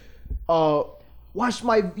views. Watch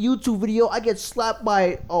my YouTube video. I get slapped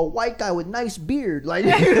by a white guy with nice beard. Like,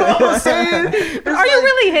 you know what I'm saying? Are you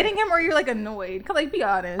really hitting him, or are you like annoyed? Cause like, be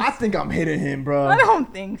honest. I think I'm hitting him, bro. I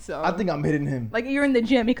don't think so. I think I'm hitting him. Like you're in the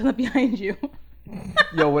gym, he comes up behind you.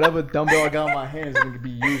 Yo, whatever dumbbell I got in my hands is gonna be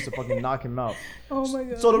used to fucking knock him out. Oh my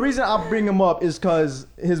god. So the reason I bring him up is because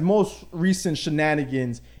his most recent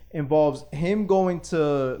shenanigans involves him going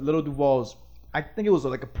to Little Duval's. I think it was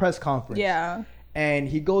like a press conference. Yeah. And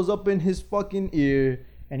he goes up in his fucking ear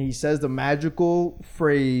and he says the magical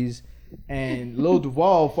phrase, and Lil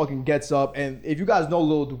Duval fucking gets up. And if you guys know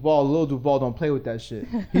Lil Duval don't play with that shit.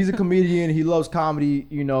 He's a comedian. He loves comedy,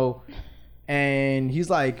 you know. And he's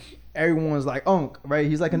like, everyone's like Unk, right?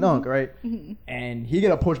 He's like an Unk, right? Mm-hmm. And he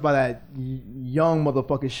get approached by that young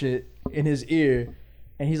motherfucker shit in his ear.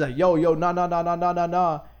 And he's like, yo,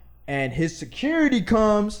 nah. And his security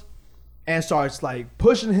comes and starts like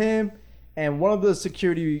pushing him. And one of the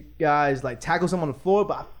security guys like tackles him on the floor,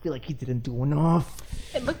 but I feel like he didn't do enough.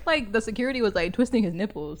 It looked like the security was like twisting his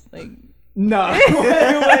nipples. Like, nah. Wait.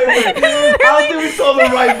 I don't think we saw the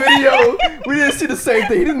right video. We didn't see the same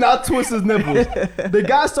thing. He did not twist his nipples. The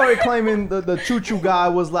guy started claiming the choo-choo guy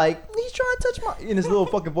was like, he's trying to touch my, in his little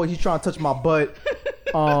fucking voice, he's trying to touch my butt.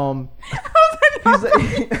 He's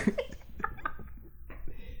like,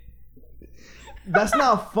 that's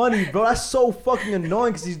not funny, bro. That's so fucking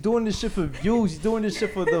annoying because he's doing this shit for views. He's doing this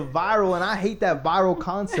shit for the viral, and I hate that viral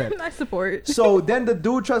concept. I support. So then the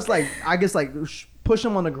dude tries like, I guess like push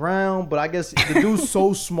him on the ground, but I guess the dude's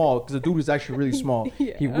so small because the dude is actually really small.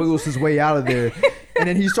 Yeah. He wiggles his way out of there, and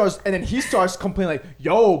then he starts complaining like,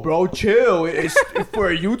 "Yo, bro, chill. It's for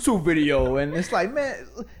a YouTube video," and it's like, man,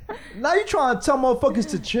 now you trying to tell motherfuckers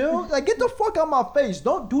to chill? Like, get the fuck out of my face.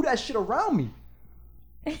 Don't do that shit around me.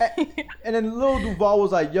 And then Lil Duval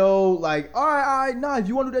was like, yo, like, all right, nah, if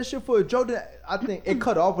you want to do that shit for a joke, then I think it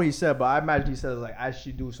cut off what he said, but I imagine he said like,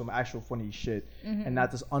 actually do some actual funny shit, and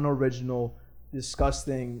not this unoriginal,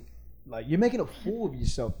 disgusting, like, you're making a fool of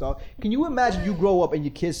yourself, dog. Can you imagine you grow up and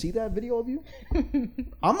your kids see that video of you?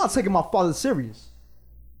 I'm not taking my father serious.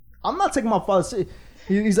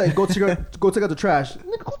 He's like, go take out the trash.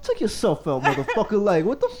 Nigga, go take yourself out, motherfucker. Like,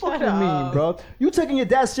 what the fuck you mean, bro? You taking your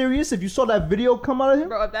dad serious if you saw that video come out of him?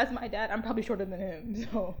 Bro, if that's my dad, I'm probably shorter than him.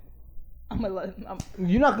 So, I'm going to let him.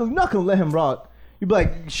 You're not gonna let him rock. You be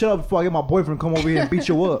like, shut up before I get my boyfriend to come over here and beat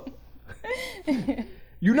you up.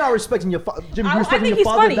 You're not respecting your father. Jimmy, you respecting your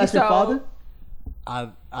father? Funny, that's your father? I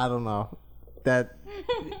don't know. That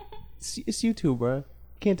it's YouTube, bro.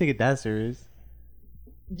 Can't take it that serious.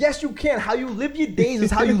 Yes, you can. How you live your days is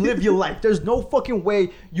how you live your life. There's no fucking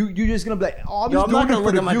way you're just gonna be like, oh, I'm just doing it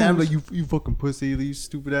for the views. Dad, like, you fucking pussy, these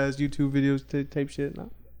stupid ass YouTube videos type shit. No.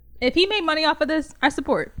 If he made money off of this, I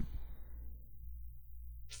support.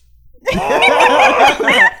 Yo,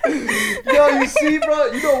 you see, bro?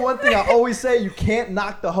 You know one thing I always say: you can't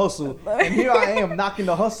knock the hustle. And here I am knocking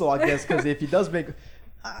the hustle, I guess, because if he does make,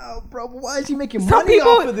 bro, why is he making money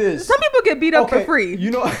off of this? Some people get beat up for free.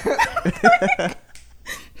 You know.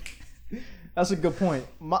 That's a good point.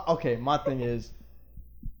 My thing is,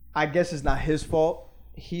 I guess it's not his fault.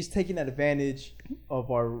 He's taking advantage of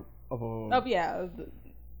the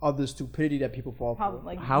stupidity that people fall for.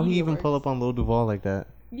 Like, how he even pull up on Lil Duval like that?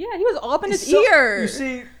 Yeah, he was all up in his ear. You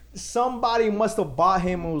see, somebody must have bought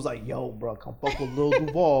him and was like, "Yo, bro, come fuck with Lil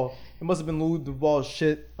Duval." It must have been Lil Duval's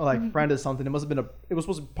shit, or like friend or something. It was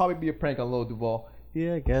supposed to probably be a prank on Lil Duval.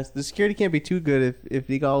 Yeah, I guess the security can't be too good if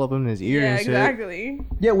he got all up in his ear Yeah, and shit. exactly.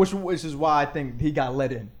 Yeah, which is why I think he got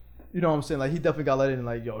let in. You know what I'm saying? Like he definitely got let in.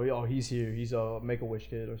 Like yo, he's here. He's a Make-A-Wish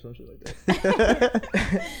kid or some shit like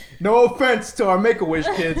that. No offense to our Make-A-Wish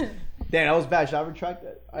kids. Damn, that was bad. Should I retract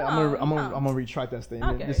that? I'm gonna retract that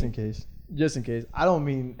statement just in case. Just in case. I don't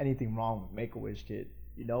mean anything wrong with Make-A-Wish kid.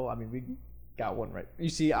 You know, I mean we got one right. You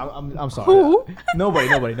see, I'm sorry. Who? Nobody.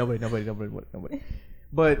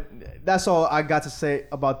 But that's all I got to say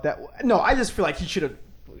about that. No, I just feel like he should have.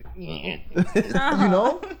 You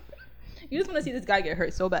know. You just want to see this guy get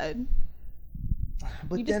hurt so bad.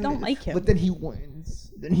 But you just don't like him. But then he wins.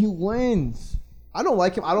 I don't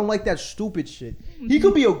like him. I don't like that stupid shit. He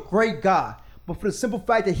could be a great guy, but for the simple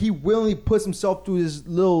fact that he willingly puts himself through this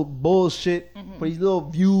little bullshit for these little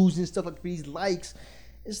views and stuff like these likes,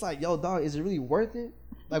 it's like, yo, dog, is it really worth it?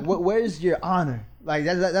 Like, where's your honor? Like,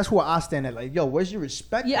 that's where I stand at. Like, yo, where's your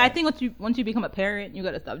respect? Yeah, I think once you become a parent, you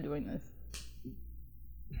gotta stop doing this.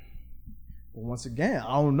 But once again,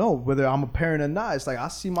 I don't know whether I'm a parent or not. It's like I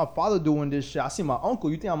see my father doing this shit. I see my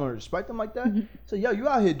uncle. You think I'm gonna respect him like that? So yo, you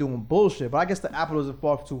out here doing bullshit. But I guess the apple doesn't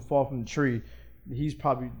fall too far from the tree. His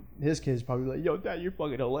kid's probably like, yo, dad, you're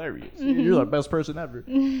fucking hilarious. You're the best person ever.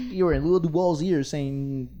 You were in Lil Duval's ear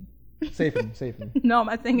saying, save him. No, I'm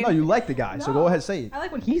not saying it. No, you like the guy, so go ahead, say it. I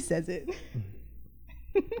like when he says it.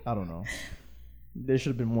 I don't know. There should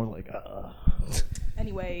have been more like,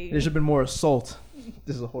 Anyway. There should have been more assault.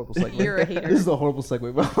 This is a horrible segue. You're a hater. This is a horrible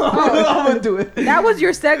segue, but I'm gonna do it. That was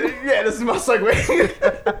your segue? Yeah, this is my segue.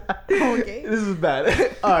 Okay. This is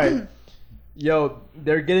bad. All right. Yo,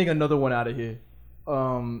 they're getting another one out of here.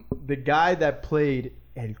 The guy that played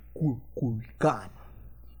El Kulkan,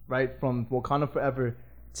 right, from Wakanda Forever,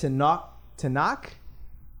 Tanak.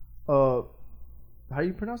 How do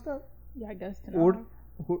you pronounce that? Yeah, I guess. Urta.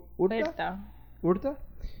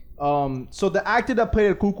 So the actor that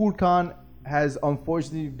played Kulkan has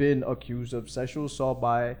unfortunately been accused of sexual assault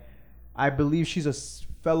by, I believe she's a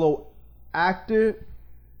fellow actor.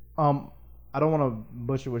 I don't want to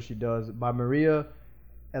butcher what she does, by Maria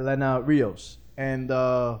Elena Rios. And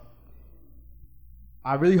I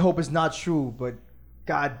really hope it's not true, but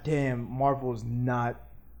goddamn, Marvel is not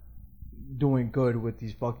doing good with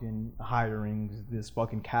these fucking hirings, this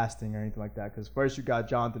fucking casting or anything like that. Because first you got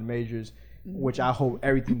Jonathan Majors, which I hope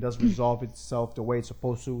everything does resolve itself the way it's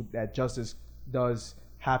supposed to, that justice does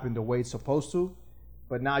happen the way it's supposed to.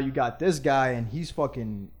 But now you got this guy and he's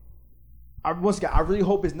fucking... Once again, I really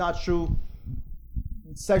hope it's not true.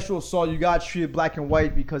 Sexual assault, you got treated black and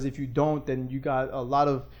white, because if you don't, then you got a lot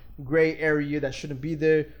of gray area that shouldn't be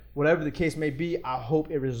there. Whatever the case may be, I hope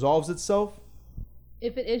it resolves itself.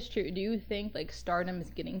 If it is true, do you think like stardom is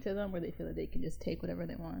getting to them where they feel that they can just take whatever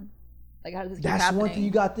they want? Like, how does this keep happening? That's one thing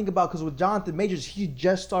you gotta think about, because with Jonathan Majors, he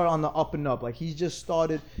just started on the up and up. Like, he's just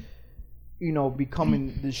started,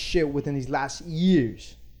 becoming the shit within these last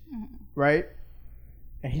years, right?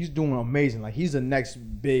 And he's doing amazing. Like, he's the next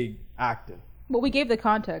big actor. But we gave the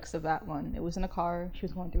context of that one. It was in a car. She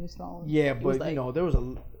was going through his phone. Yeah, but there was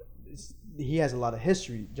he has a lot of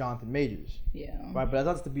history, Jonathan Majors. Yeah. Right, but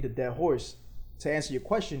that's not to beat a dead horse. To answer your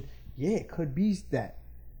question, yeah, it could be that.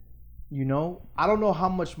 I don't know how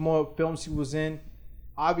much more films he was in.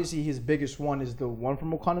 Obviously, his biggest one is the one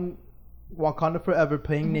from Wakanda Forever,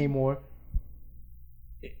 playing Namor.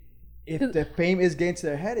 If the fame is getting to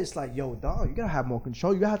their head, it's like, yo, dog, you gotta have more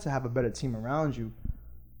control. You gotta have a better team around you.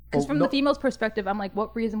 Because from the female's perspective, I'm like,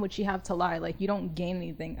 what reason would she have to lie? Like, you don't gain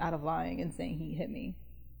anything out of lying and saying he hit me.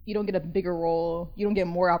 You don't get a bigger role. You don't get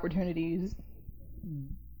more opportunities.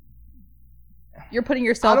 You're putting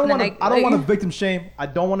yourself in a negative... I don't want to victim shame. I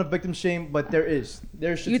don't want to victim shame, but there is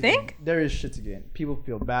shit you think? There is shit to gain. People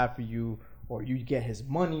feel bad for you, or you get his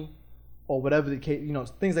money, or whatever the case,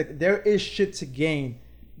 things like that. There is shit to gain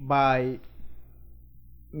by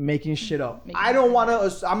making shit up.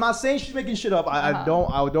 I'm not saying she's making shit up. I don't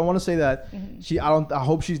want to say that. I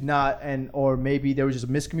hope she's not, or maybe there was just a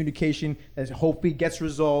miscommunication that hopefully gets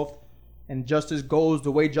resolved and justice goes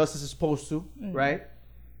the way justice is supposed to, right?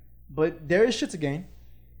 But there is shit to gain.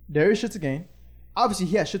 Obviously,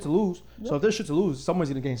 he has shit to lose. Yep. So if there's shit to lose, someone's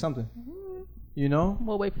going to gain something.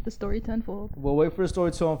 We'll wait for the story to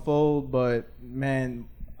unfold. But, man,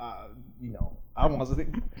 I want to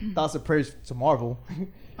think thoughts of praise to Marvel.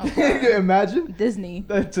 Okay. Imagine? Disney.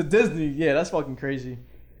 To Disney. Yeah, that's fucking crazy.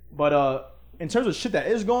 But in terms of shit that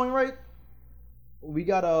is going right, we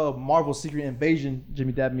got a Marvel Secret Invasion.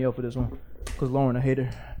 Jimmy dabbed me up for this one because Lauren a hater.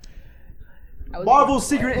 Marvel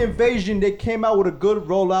Secret Invasion, they came out with a good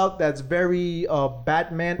rollout that's very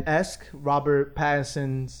Batman-esque, Robert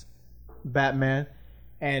Pattinson's Batman.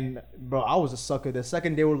 And bro, I was a sucker. The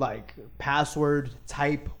second they were like password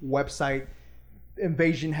type website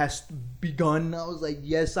invasion has begun, I was like,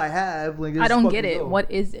 yes, I have. Like, I don't get it. Go.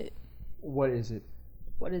 What is it? What is it?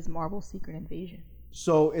 What is Marvel's Secret Invasion?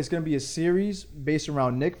 So it's gonna be a series based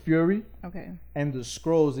around Nick Fury. Okay. And the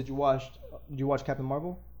Skrulls. Did you watch Captain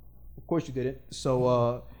Marvel? Of course you didn't.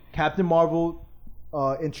 So Captain Marvel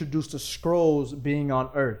introduced the Skrulls being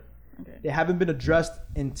on Earth. Okay. They haven't been addressed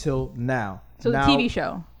until now. So the TV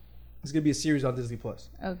show. It's gonna be a series on Disney Plus.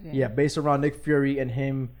 Okay. Yeah, based around Nick Fury and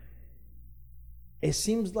him. It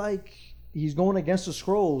seems like he's going against the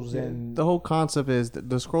Skrulls, and the whole concept is that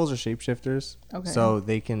the Skrulls are shapeshifters. Okay. So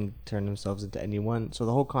they can turn themselves into anyone. So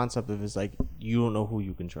the whole concept of it is like you don't know who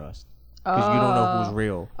you can trust because you don't know who's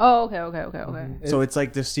real. Oh, okay. Mm-hmm. So it's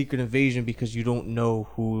like the secret invasion because you don't know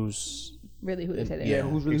who's really who they say they are. Yeah,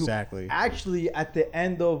 who's really exactly. Who. Actually, at the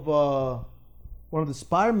end of one of the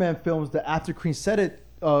Spider-Man films, the after Creed said it.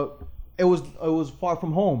 It was Far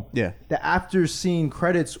From Home. Yeah. The after scene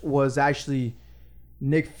credits was actually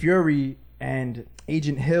Nick Fury and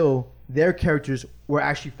Agent Hill. Their characters were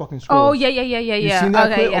actually fucking Skrulls. Oh yeah. You seen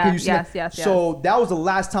that clip? Yeah. Okay, you seen yes, that? Yes. So that was the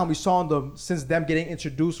last time we saw them since them getting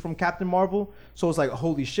introduced from Captain Marvel. So it's like,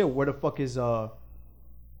 holy shit, where the fuck is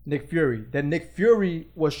Nick Fury? Then Nick Fury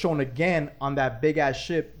was shown again on that big ass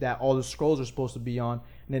ship that all the Skrulls are supposed to be on.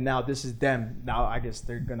 And then now this is them. Now I guess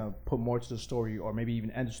they're gonna put more to the story, or maybe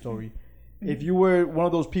even end the story. If you were one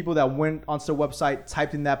of those people that went onto the website,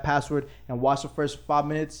 typed in that password, and watched the first 5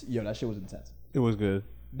 minutes, yo, that shit was intense. It was good.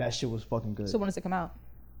 That shit was fucking good. So when does it come out?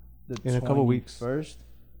 In a couple weeks. First.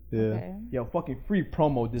 Yeah. Okay. Yo, fucking free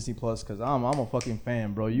promo Disney Plus, because I'm a fucking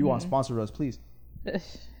fan, bro. You want to sponsor us, please.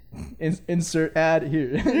 Insert ad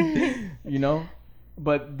here. You know?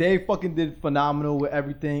 But they fucking did phenomenal with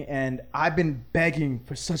everything, and I've been begging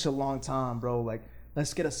for such a long time, bro. Like,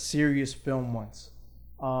 let's get a serious film once.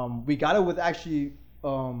 We got it with actually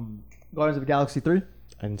Guardians of the Galaxy 3.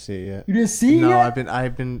 I didn't see it yet. You didn't see it? No, yet?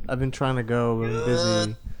 I've been trying to go. I've been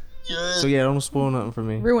busy. So yeah, don't spoil nothing for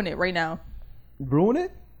me. Ruin it right now. Ruin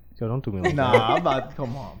it? Yo, don't do me like that. Nah, I'm not.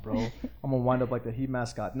 Come on, bro. I'm gonna wind up like the Heat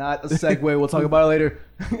mascot. Not a segue. We'll talk about it later.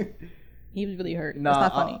 He was really hurt. Nah,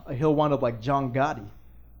 that's not funny. He'll wind up like John Gotti.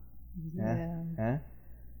 Yeah.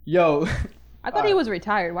 Yo. I thought he was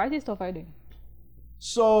retired. Why is he still fighting?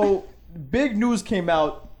 So, big news came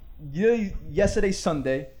out yesterday,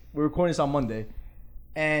 Sunday. We're recording this on Monday.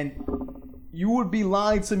 And you would be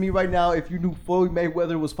lying to me right now if you knew Floyd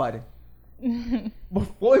Mayweather was fighting. But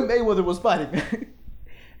Floyd Mayweather was fighting.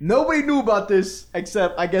 Nobody knew about this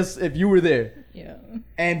except, I guess, if you were there. Yeah.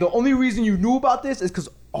 And the only reason you knew about this is because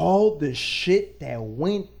all the shit that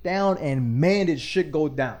went down, and man, did shit go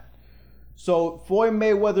down. So Floyd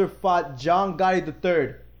Mayweather fought John Gotti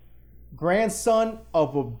III, grandson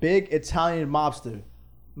of a big Italian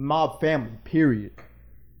mob family, period.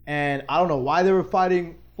 And I don't know why they were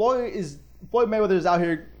fighting. Floyd Mayweather is out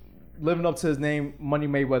here living up to his name, Money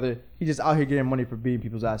Mayweather. He's just out here getting money for beating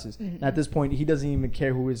people's asses. Mm-hmm. And at this point, he doesn't even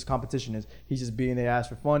care who his competition is. He's just beating their ass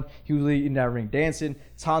for fun. He was in that ring dancing,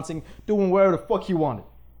 taunting, doing whatever the fuck he wanted.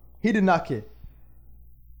 He did not care.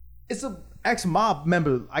 It's an ex-mob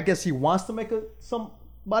member. I guess he wants to make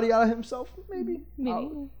somebody out of himself, maybe.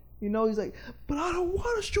 Maybe. You know, he's like, but I don't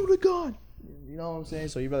want to shoot a gun. You know what I'm saying?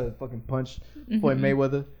 So you rather fucking punch Floyd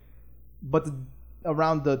Mayweather. But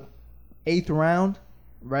around the 8th round,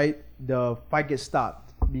 right, the fight gets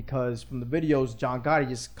stopped because from the videos, John Gotti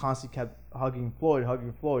just constantly kept hugging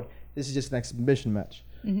Floyd. This is just an exhibition match.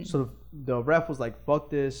 Mm-hmm. So the ref was like,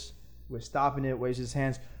 fuck this. We're stopping it. Waves his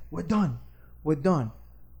hands. We're done.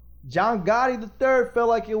 John Gotti III felt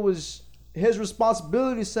like it was his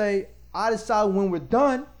responsibility to say, I decide when we're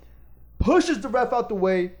done, pushes the ref out the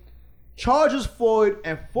way, charges Floyd,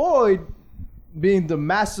 and Floyd, being the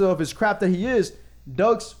master of his craft that he is,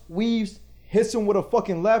 ducks, weaves, hits him with a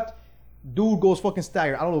fucking left. Dude goes fucking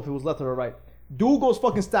staggering. I don't know if it was left or right. Dude goes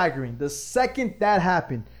fucking staggering. The second that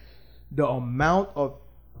happened, the amount of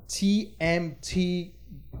TMT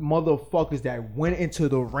motherfuckers that went into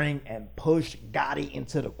the ring and pushed Gotti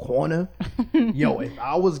into the corner. Yo, if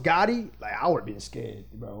I was Gotti, like, I would have been scared,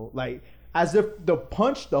 bro. Like, as if the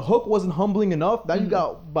hook wasn't humbling enough. Now you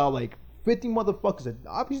got about like 50 motherfuckers that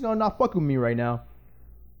obviously are not fucking with me right now,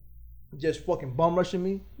 just fucking bum rushing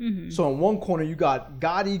me. Mm-hmm. So in one corner you got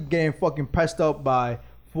Gotti getting fucking pressed up by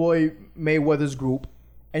Floyd Mayweather's group,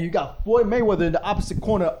 and you got Floyd Mayweather in the opposite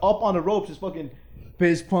corner up on the ropes, just fucking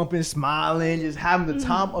fist pumping, smiling, just having the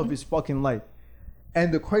time of his fucking life.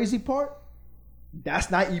 And the crazy part, that's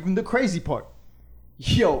not even the crazy part.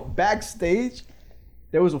 Yo, backstage,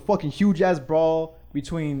 there was a fucking huge ass brawl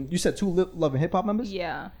between, you said two Love and Hip Hop members?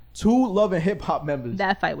 Yeah. 2 Love and Hip Hop members.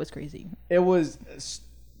 That fight was crazy. It was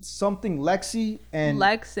something Lexi and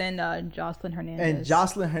Lex and Jocelyn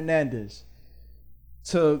Hernandez.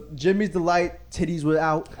 To Jimmy's delight, titties were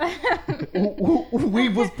out.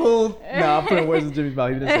 Weave was pulled. Nah, I'm putting words in Jimmy's mouth.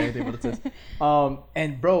 He didn't say anything but it says.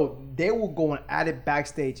 And bro, they were going at it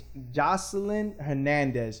backstage. Jocelyn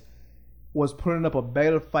Hernandez was putting up a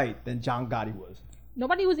better fight than John Gotti was.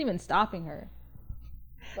 Nobody was even stopping her.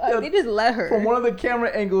 They just let her. From one of the camera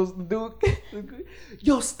angles, the dude,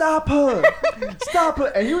 yo, stop her. Stop her.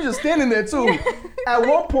 And he was just standing there too. At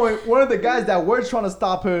one point, one of the guys that were trying to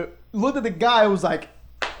stop her looked at the guy and was like,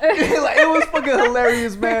 it was fucking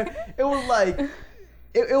hilarious, man. It was like,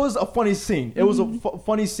 it was a funny scene. It was a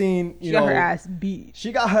funny scene. She got her ass beat.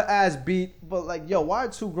 She got her ass beat. But like, yo, why are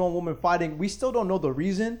 2 grown women fighting? We still don't know the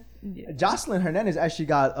reason. Yeah. Jocelyn Hernandez actually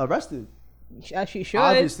got arrested. As she should.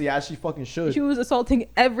 Obviously, as she fucking should. She was assaulting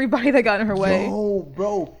everybody that got in her way. Yo,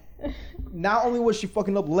 bro. Not only was she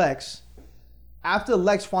fucking up Lex, after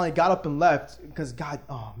Lex finally got up and left, because God,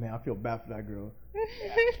 oh man, I feel bad for that girl.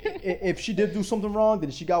 If she did do something wrong,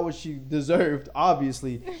 then she got what she deserved,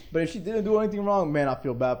 obviously. But if she didn't do anything wrong, man, I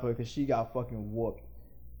feel bad for her because she got fucking whooped.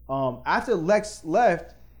 After Lex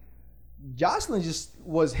left, Jocelyn just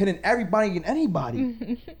was hitting everybody and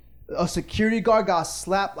anybody. A security guard got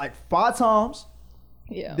slapped like 5 times.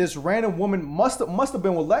 Yeah. This random woman must have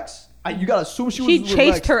been with Lex. You gotta assume she was with Lex. She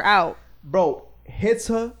chased her out. Bro, hits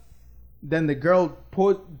her. Then the girl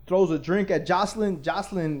throws a drink at Jocelyn.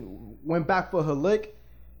 Jocelyn went back for her lick.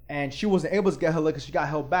 And she wasn't able to get her lick because she got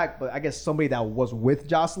held back. But I guess somebody that was with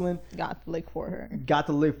Jocelyn got the lick for her.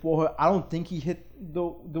 I don't think he hit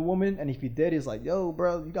the woman. And if he did, he's like, yo,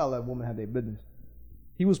 bro, you gotta let women have their business.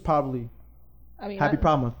 He was probably... Happy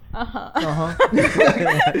Pride Month.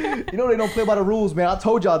 You know they don't play by the rules, man. I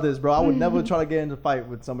told y'all this, bro. I would never try to get into a fight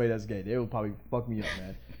with somebody that's gay. They would probably fuck me up,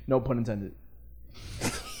 man. No pun intended.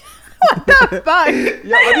 What the fuck?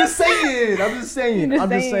 Yeah, I'm just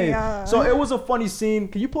saying. So it was a funny scene.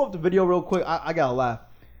 Can you pull up the video real quick? I gotta laugh.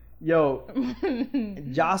 Yo,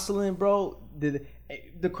 Jocelyn, bro.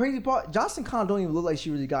 The crazy part, Jocelyn kind of don't even look like she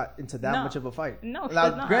really got into that much of a fight. No, she's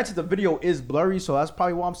now, not. Granted, the video is blurry, so that's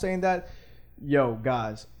probably why I'm saying that. Yo,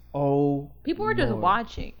 guys. People were just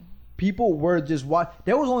watching. People were just watching.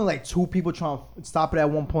 There was only like 2 people trying to stop it at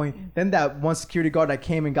one point. Then that one security guard that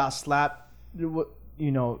came and got slapped,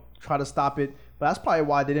 try to stop it. But that's probably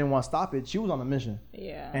why they didn't want to stop it. She was on a mission.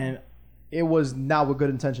 Yeah. And it was not with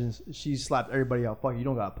good intentions. She slapped everybody out. Fuck, you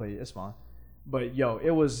don't gotta play it. It's fine. But yo,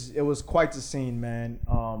 it was quite the scene, man.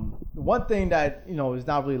 One thing that is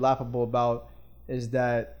not really laughable about is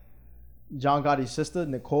that John Gotti's sister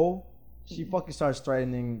Nicole, she fucking started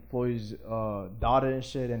threatening Floyd's daughter and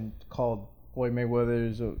shit, and called Floyd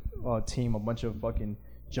Mayweather's team a bunch of fucking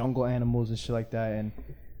jungle animals and shit like that. And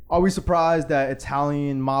are we surprised that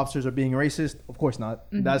Italian mobsters are being racist? Of course not.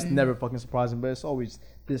 Mm-hmm. That's never fucking surprising, but it's always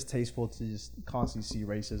distasteful to just constantly see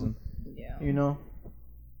racism. Yeah.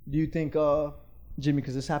 Do you think, Jimmy,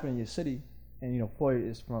 because this happened in your city, and Floyd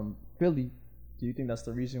is from Philly, do you think that's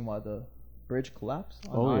the reason why the bridge collapsed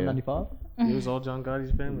on I-95? It was all John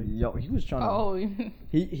Gotti's family. Yo, he was trying to...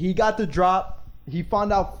 He got the drop. He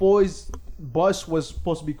found out Floyd's bus was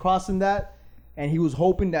supposed to be crossing that, and he was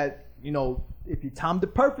hoping that, if he timed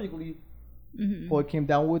it perfectly, Floyd came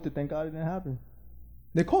down with it. Thank God it didn't happen.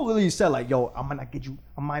 Nicole literally said, like, yo, I might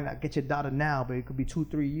not get your daughter now, but it could be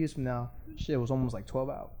 2-3 years from now. Shit, it was almost like 12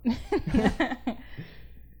 hours.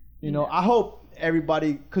 I hope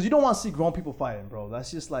everybody, because you don't want to see grown people fighting, bro.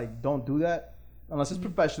 That's just like, don't do that unless it's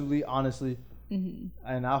professionally, honestly.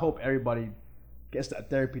 And I hope everybody gets that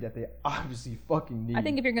therapy that they obviously fucking need. I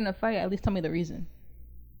think if you're gonna fight, at least tell me the reason.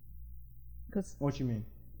 Cause what you mean?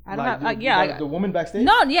 I don't have. The woman backstage.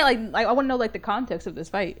 No, yeah, like I want to know like the context of this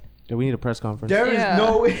fight. Yeah, we need a press conference. There is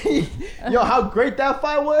no way. Yo, how great that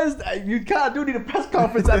fight was. You kind of do need a press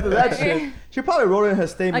conference after that shit. She probably wrote it in her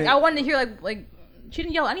statement. Like I wanted to hear like she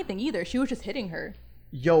didn't yell anything either. She was just hitting her.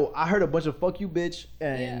 Yo, I heard a bunch of "fuck you, bitch"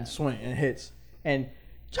 and swing and hits and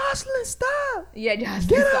Jocelyn, stop. Yeah, Jocelyn,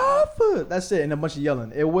 get her off her. That's it, and a bunch of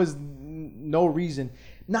yelling. It was no reason.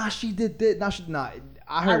 Nah, she did this. Nah, she not.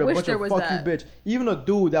 I heard a bunch of "fuck you, bitch." Even a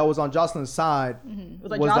dude that was on Jocelyn's side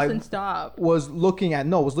was like, "Jocelyn, stop." Was looking at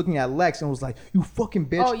Lex and was like, "You fucking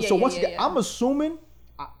bitch." Oh, yeah, so once again, I'm assuming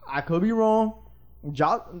I could be wrong.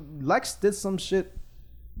 Lex did some shit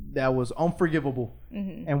that was unforgivable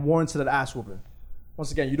and warranted an ass whooping.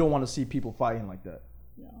 Once again, you don't want to see people fighting like that.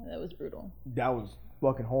 No, that was brutal. That was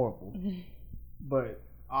fucking horrible. But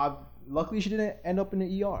luckily she didn't end up in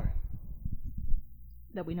the ER.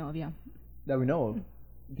 That we know of, yeah. That we know of.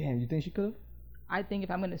 Damn, you think she could have? I think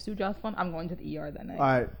if I'm gonna sue Jocelyn, I'm going to the ER that night.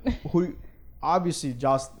 All right. Obviously,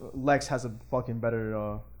 Lex has a fucking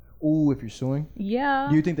better. If you're suing. Yeah.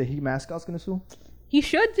 Do you think the Heat mascot's gonna sue? He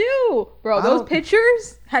should do, bro. Those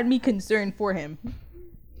pictures had me concerned for him.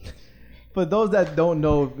 For those that don't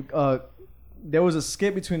know, there was a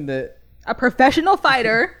skit between a professional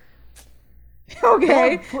fighter.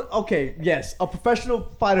 Okay. Okay. Yes, a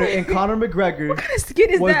professional fighter and Conor McGregor. What kind of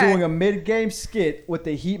skit is was that? doing a mid-game skit with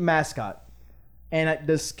the Heat mascot, and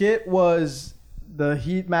the skit was the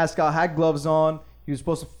Heat mascot had gloves on. He was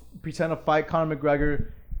supposed to pretend to fight Conor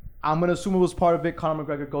McGregor. I'm gonna assume it was part of it. Conor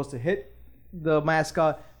McGregor goes to hit the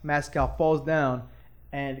mascot. Mascot falls down,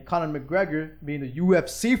 and Conor McGregor, being the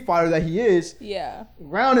UFC fighter that he is,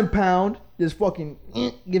 ground and pound, just fucking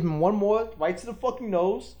give him one more right to the fucking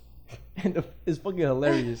nose. And it's fucking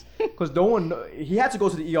hilarious because no one he had to go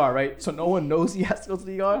to the ER, right? So no one knows he has to go to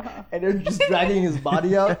the ER, and they're just dragging his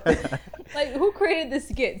body out. Like, who created this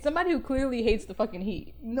skit? Somebody who clearly hates the fucking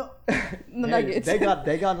Heat. No, the Nuggets. They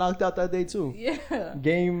got knocked out that day too. Yeah.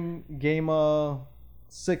 Game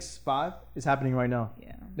 6-5 is happening right now.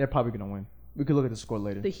 Yeah. They're probably gonna win. We could look at the score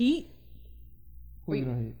later. The Heat. Who's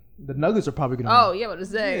gonna hit? The Nuggets are probably gonna win. Oh yeah, what to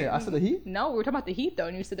say? Yeah, I said the Heat. No, we were talking about the Heat though,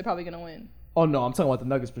 and you said they're probably gonna win. Oh no, I'm talking about the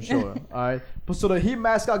Nuggets for sure. All right, but so the Heat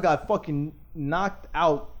mascot got fucking knocked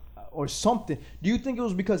out or something. Do you think it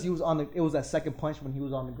was because he was it was that second punch when he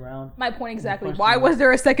was on the ground? My point exactly. Why was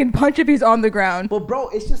there a second punch if he's on the ground? But bro,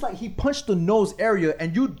 it's just like he punched the nose area,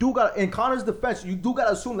 and you do got in Conor's defense, you do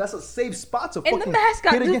gotta assume that's a safe spot to. In fucking the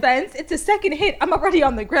mascot hit again. defense, it's a second hit. I'm already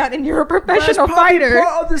on the ground, and you're a professional That's probably fighter.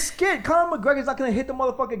 part of the skit. Conor McGregor's not gonna hit the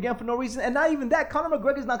motherfucker again for no reason, and not even that. Conor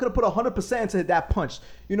McGregor's not gonna put 100% into that punch.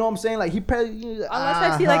 You know what I'm saying? Like he probably Unless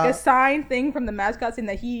I see like a sign thing from the mascot saying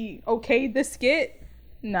that he okayed the skit.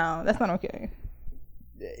 No, that's not okay.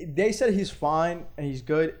 They said he's fine and he's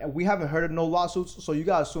good, and we haven't heard of no lawsuits, so you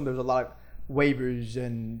gotta assume there's a lot of waivers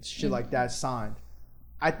and shit like that signed.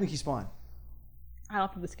 I think he's fine. I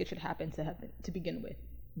don't think the skit should happen to begin with.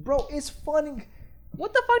 Bro, it's funny.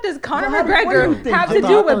 What the fuck does Conor What McGregor do you have think? to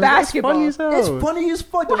do with basketball? It's funny as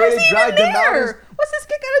fuck the Why way is they he dragged even him out. there? What's this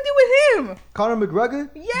skit got to do with him? Conor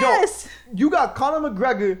McGregor? Yes. Yo, you got Conor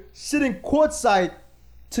McGregor sitting courtside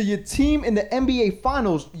to your team in the NBA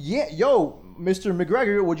Finals. Yeah, yo, Mr.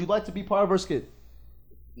 McGregor, would you like to be part of our skit?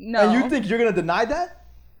 No. And you think you're gonna deny that?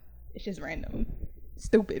 It's just random.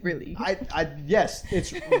 Stupid, really. Yes,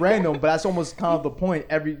 it's random, but that's almost kind of the point.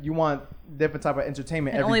 You want different type of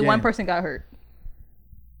entertainment. And every only game. one person got hurt.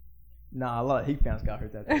 Nah, a lot of Heat fans got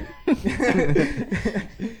hurt that day.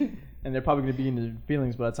 And they're probably going to be in their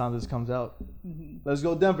feelings by the time this comes out. Mm-hmm. Let's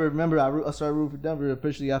go Denver. Remember, I started rooting for Denver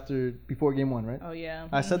officially before game 1, right? Oh, yeah.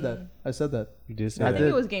 I said that. You did say I that. think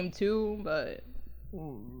it was game 2, but...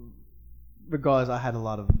 Regardless,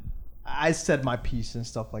 I said my piece and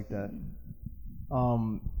stuff like that.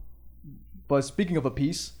 But speaking of a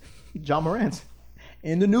piece, John Morant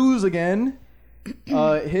in the news again.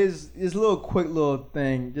 His little quick little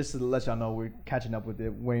thing, just to let y'all know we're catching up with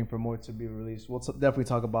it, waiting for more to be released. We'll definitely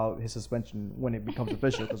talk about his suspension when it becomes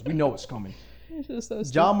official because we know it's coming. It's just so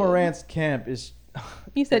stupid. John Morant's camp is.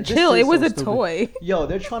 He said, "Chill, it was a toy." Yo,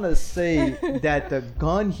 they're trying to say that the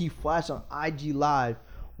gun he flashed on IG Live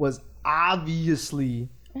was obviously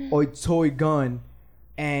a toy gun.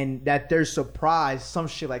 And that they're surprised, some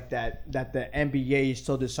shit like that the NBA is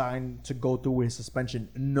still deciding to go through with his suspension,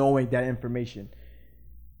 knowing that information.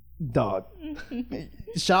 Dog.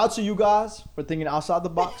 Shout out to you guys for thinking outside the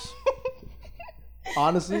box.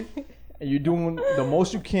 Honestly. And you're doing the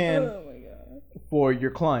most you can for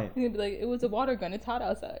your client. He's gonna be like, it was a water gun. It's hot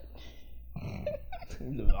outside.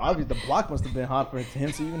 Obviously, the block must have been hot for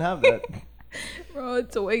him to even have that. Bro,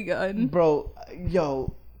 it's a toy gun. Bro,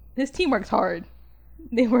 yo. His team works hard.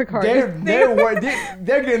 They work hard. They're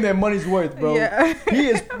getting their money's worth, bro. Yeah.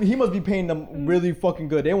 He must be paying them really fucking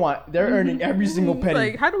good. They're earning every single penny.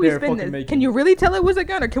 Like, how do we spend this? Making. Can you really tell it was a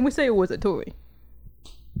gun, or can we say it was a toy?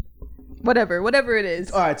 Whatever it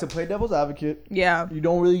is. All right, to play devil's advocate, yeah, you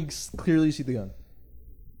don't really clearly see the gun.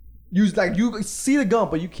 You see the gun,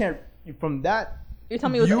 but you can't. From that, you're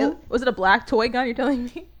telling me was it a black toy gun? You're telling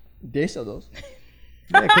me? They sell those.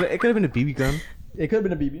 Yeah, it could have been a BB gun. It could have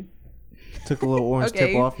been a BB. Took a little orange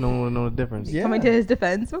tip off. No one would know the difference. Yeah. Coming to his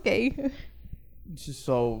defense, okay.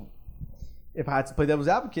 So, if I had to play devil's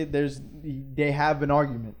advocate, they have an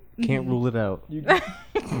argument. Can't rule it out. You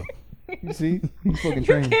see, he's fucking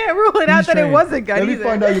trained. You can't rule it out that it was a gun. Let me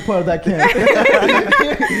find out you're part of that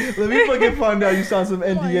camp. Let me fucking find out you signed some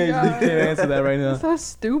NDAs. You can't answer that right now. So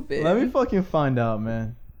stupid. Let me fucking find out,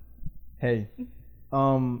 man. Hey,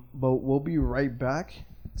 but we'll be right back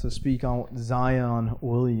to speak on Zion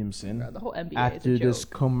Williamson. Bro, the whole NBA after is a this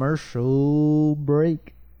joke. commercial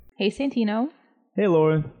break. Hey, Santino. Hey,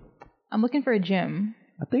 Lauren. I'm looking for a gym.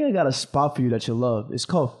 I think I got a spot for you that you'll love. It's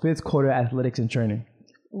called Fifth Quarter Athletics and Training.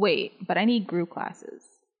 Wait, but I need group classes.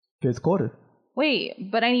 Fifth Quarter.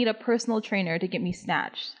 Wait, but I need a personal trainer to get me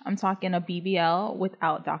snatched. I'm talking a BBL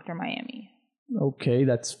without Dr. Miami. Okay,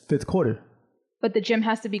 that's Fifth Quarter. But the gym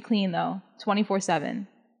has to be clean, though, 24/7.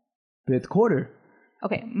 Fifth Quarter.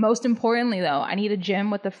 Okay, most importantly, though, I need a gym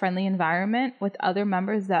with a friendly environment with other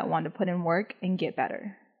members that want to put in work and get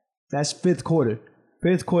better. That's Fifth Quarter.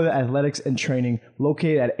 Fifth Quarter Athletics and Training,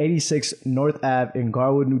 located at 86 North Ave in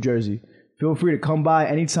Garwood, New Jersey. Feel free to come by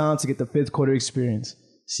anytime to get the Fifth Quarter experience.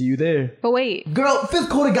 See you there. But wait. Girl, Fifth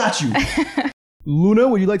Quarter got you. Luna,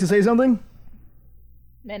 would you like to say something?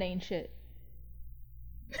 Men ain't shit.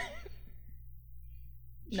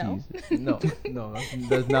 No. No,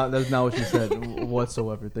 that's not what she said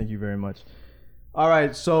whatsoever. Thank you very much. All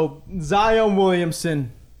right, so Zion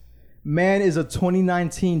Williamson, man, is a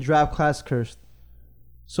 2019 draft class cursed.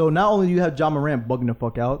 So not only do you have John Morant bugging the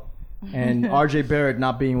fuck out, and RJ Barrett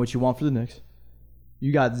not being what you want for the Knicks,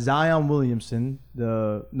 you got Zion Williamson,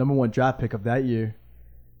 the #1 draft pick of that year.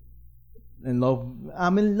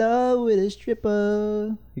 I'm in love with a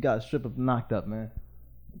stripper. He got a stripper knocked up, man.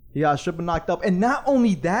 And not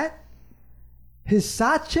only that, his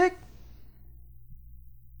side chick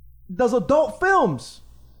does adult films.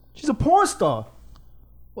 She's a porn star.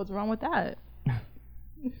 What's wrong with that?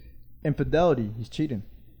 Infidelity. He's cheating.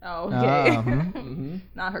 Oh, okay. Mm-hmm.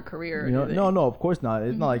 Not her career. You know, no, of course not.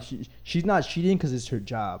 It's not like she's not cheating because it's her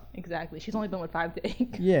job. Exactly. She's only been with 5 to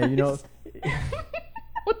 8 guys. Yeah, you know.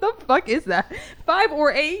 What the fuck is that? 5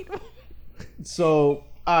 or 8? So,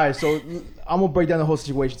 all right. So I'm gonna break down the whole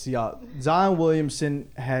situation to y'all. Zion Williamson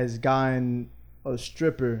has gotten a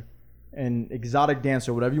stripper, an exotic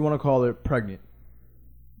dancer, whatever you want to call her, pregnant,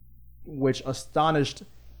 which astonished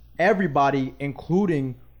everybody,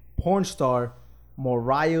 including porn star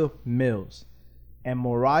Mariah Mills. And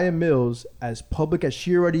Mariah Mills, as public as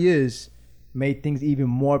she already is, made things even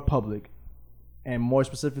more public. And more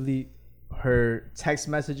specifically, her text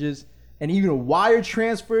messages and even wire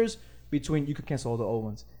transfers between, you could cancel all the old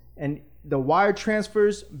ones, and the wire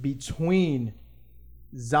transfers between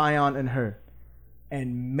Zion and her.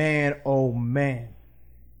 And man, oh man,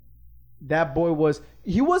 that boy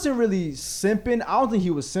he wasn't really simping. I don't think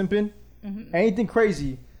he was simping, anything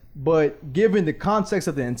crazy. But given the context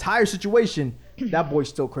of the entire situation, that boy's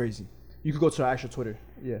still crazy. You could go to her actual Twitter.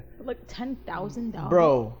 Yeah. Like $10,000.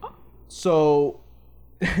 Bro. So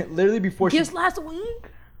literally before Just last week?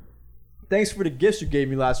 Thanks for the gifts you gave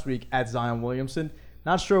me last week at Zion Williamson.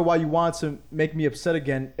 Not sure why you wanted to make me upset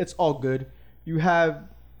again. It's all good. You have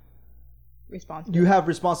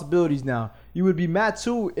responsibilities now. You would be mad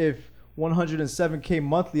too if $107K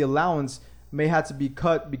monthly allowance may have to be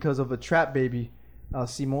cut because of a trap baby.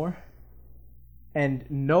 Seymour. And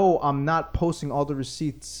no, I'm not posting all the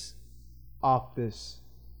receipts off this.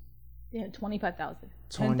 Yeah, 25,000.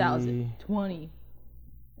 20. 10,000. 20.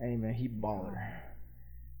 Hey man, he baller.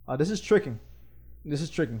 This is tricking.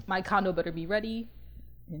 My condo better be ready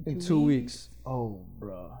in 2 weeks. Oh,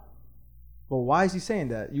 bruh. But why is he saying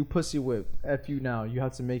that? You pussy whip. F you now. You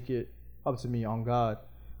have to make it up to me on God.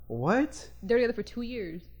 What? They're together for 2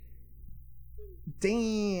 years.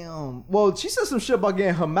 Damn. Well, she said some shit about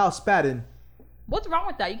getting her mouth spat in. What's wrong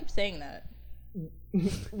with that? You keep saying that.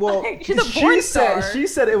 Well, she's a porn star. She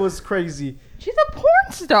said it was crazy. She's a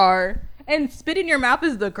porn star. And spit in your mouth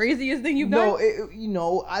is the craziest thing you've done?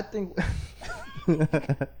 No, I think...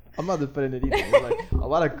 I'm not defending it either. Like, a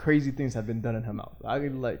lot of crazy things have been done in her mouth. I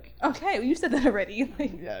mean, like... Okay, well, you said that already.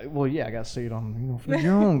 Yeah, I gotta say it on, for the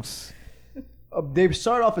junks. They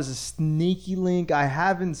start off as a sneaky link. I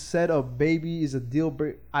haven't said a baby is a deal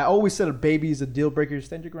breaker. I always said a baby is a deal breaker.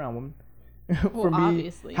 Stand your ground, woman. For me,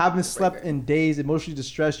 obviously, haven't slept in days, emotionally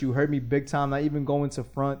distressed. You hurt me big time. Not even going to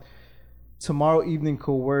front. Tomorrow evening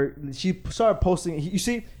could work. She started posting. You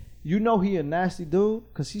see, he a nasty dude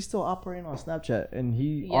because he's still operating on Snapchat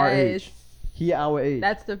and our age. He our age.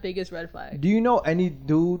 That's the biggest red flag. Do you know any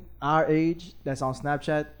dude our age that's on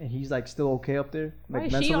Snapchat and he's like still okay up there?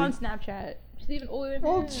 Like, why is she on Snapchat? She's even older than him.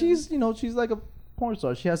 Well, she's like a porn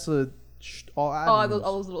star. She has to all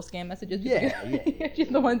those little scam messages. Yeah. She's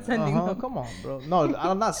the one sending them. Come on, bro. No,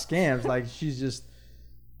 I'm not scams. Like, she's just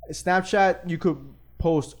Snapchat. You could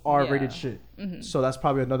post R-rated shit. Mm-hmm. So that's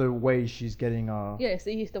probably another way she's getting. Yeah.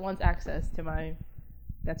 See, he still wants access to my.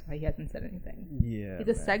 That's why he hasn't said anything. Yeah.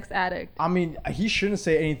 He's a sex addict. I mean, he shouldn't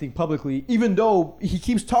say anything publicly, even though he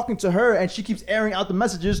keeps talking to her and she keeps airing out the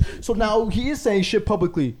messages. So now he is saying shit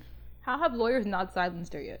publicly. How have lawyers not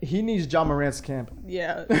silenced her yet? He needs John Morant's camp.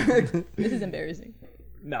 Yeah. This is embarrassing.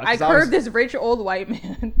 No, I curved this rich old white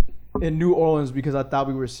man. In New Orleans because I thought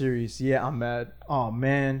we were serious. Yeah, I'm mad. Oh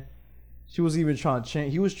man, she was even trying to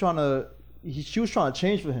change. She was trying to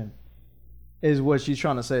change for him, is what she's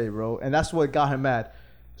trying to say, bro. And that's what got him mad.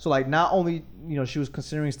 So like, not only she was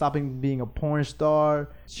considering stopping being a porn star,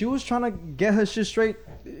 she was trying to get her shit straight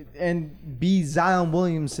and be Zion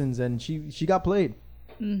Williamson's, and she got played.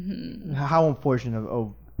 Mm-hmm. How unfortunate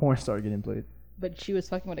of porn star getting played. But she was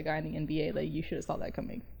fucking with a guy in the NBA. Like, you should have saw that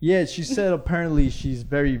coming. Yeah, she said apparently she's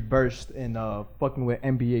very versed in fucking with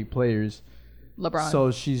NBA players. LeBron. So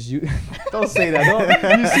she's don't say that.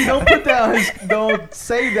 Don't put that. Don't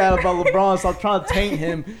say that about LeBron. Stop trying to taint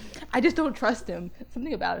him. I just don't trust him.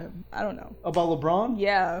 Something about him. I don't know. About LeBron?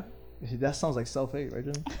 Yeah. That sounds like self-hate right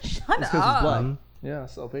there. Shut It's because up. he's black. Yeah,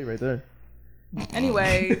 self-hate right there.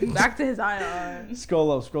 Anyway, back to his Zion. Scroll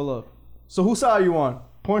up. So whose side are you on?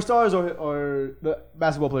 Porn stars or the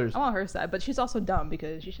basketball players? I'm on her side, but she's also dumb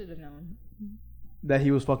because she should have known. That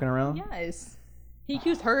he was fucking around? Yes. He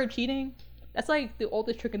accused her of cheating. That's like the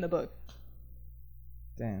oldest trick in the book.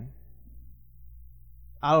 Damn.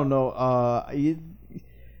 I don't know.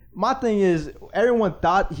 My thing is, everyone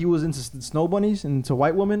thought he was into snow bunnies and into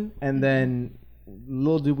white women, and then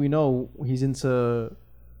little did we know he's into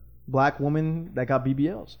black women that got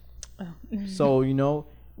BBLs. Oh. So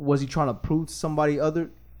was he trying to prove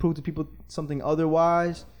to people something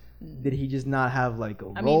otherwise? Did he just not have like a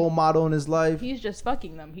role model in his life? He's just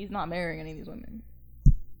fucking them. He's not marrying any of these women.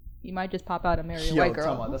 He might just pop out and marry a white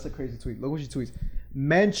girl. That's a crazy tweet. Look what she tweets.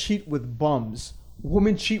 Men cheat with bums.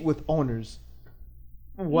 Women cheat with owners.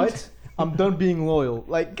 What? I'm done being loyal.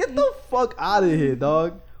 Like, get the fuck out of here,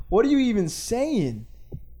 dog. What are you even saying?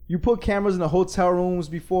 You put cameras in the hotel rooms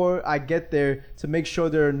before I get there to make sure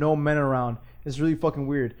there are no men around. It's really fucking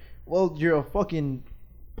weird. Well, you're a fucking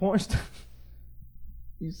porn star.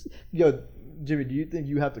 Yo, Jimmy, do you think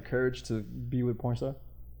you have the courage to be with porn star?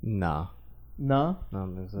 Nah. Nah? I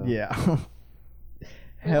don't think so. Yeah.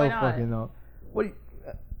 Hell fucking no. What?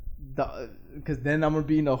 Because then I'm gonna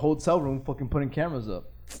be in a hotel room fucking putting cameras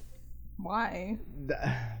up. Why?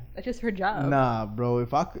 That's just her job. Nah, bro.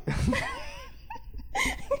 If I could.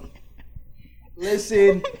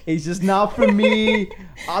 Listen, it's just not for me.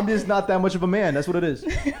 I'm just not that much of a man. That's what it is.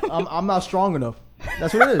 I'm not strong enough.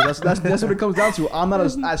 That's what it is. That's what it comes down to. I'm not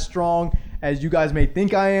as strong as you guys may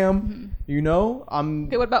think I am. I'm.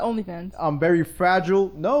 Okay, what about OnlyFans? I'm very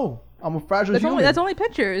fragile. No, I'm a fragile human. That's only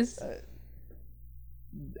pictures.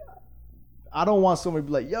 I don't want somebody to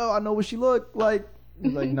be like, yo, I know what she looked like.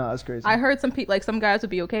 Like, nah, that's crazy. I heard some guys would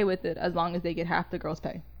be okay with it as long as they get half the girl's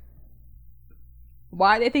pay.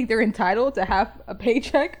 Why they think they're entitled to half a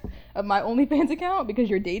paycheck of my OnlyFans account because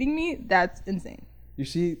you're dating me? That's insane. You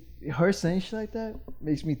see, her saying shit like that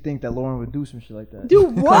makes me think that Lauren would do some shit like that. Do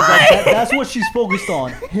what? That's what she's focused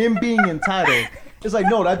on. Him being entitled. It's like,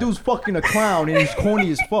 no, that dude's fucking a clown and he's corny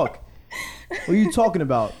as fuck. What are you talking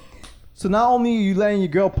about? So not only are you letting your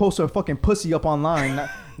girl post her fucking pussy up online,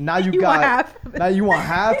 now you got half. Now you want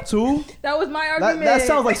half too? That was my argument. That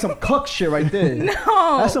sounds like some cuck shit right there.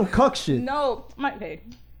 No, that's some cuck shit. No, okay.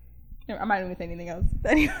 I might not even say anything else.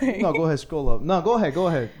 Anyway. No, go ahead. Scroll up. No, go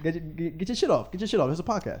ahead. Get your shit off. Get your shit off. It's a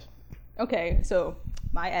podcast. Okay, so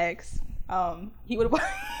my ex, he would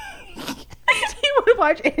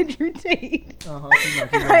watch Andrew Tate.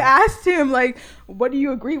 And I asked him, like, what do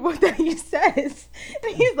you agree with that he says?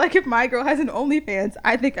 And he's like, if my girl has an OnlyFans,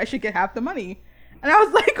 I think I should get half the money. And I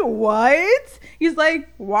was like, what? He's like,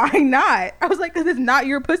 why not? I was like, because it's not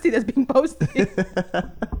your pussy that's being posted.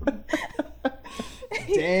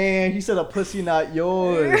 Damn, he said a pussy not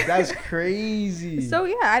yours. That's crazy. So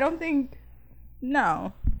yeah, I don't think.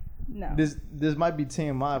 No. This might be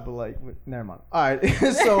TMI, but like, never mind. All right,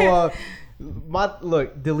 so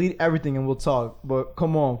look, delete everything and we'll talk. But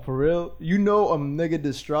come on, for real, a nigga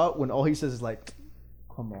distraught when all he says is like,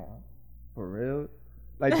 come on, for real.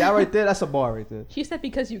 Like that right there, that's a bar right there. She said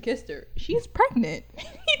because you kissed her. She's pregnant. He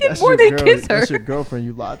did more than kiss her. That's your girlfriend.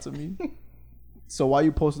 You lied to me. So why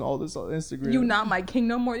you posting all this on Instagram? You not my king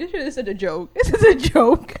no more. This is a joke. This is a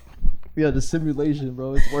joke. Yeah, the simulation,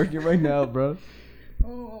 bro. It's working right now, bro.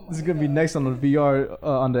 Oh this is gonna be next on the VR,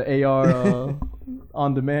 on the AR,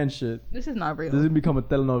 on demand shit. This is not real. This is gonna become a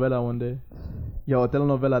telenovela one day. Yo, a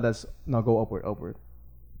telenovela that's go upward.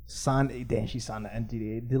 She signed the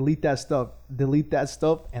NDA. Delete that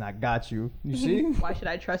stuff, and I got you. You see? Why should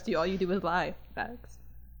I trust you? All you do is lie. Facts.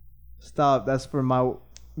 Stop. That's for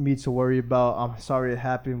me to worry about. I'm sorry it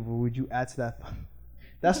happened. But would you add to that?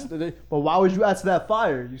 But why would you add to that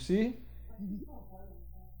fire? You see?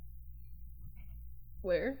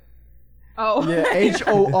 Where? Oh. Yeah,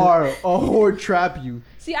 HOR, a whore trap you.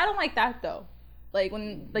 See, I don't like that though. Like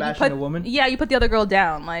when like Bashing you put a woman? Yeah, you put the other girl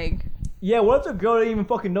down. Like Yeah, what if the girl didn't even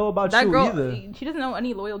fucking know about that you girl, either? she doesn't know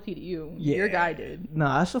any loyalty to you. Yeah. Your guy did.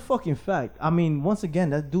 Nah, that's a fucking fact. I mean, once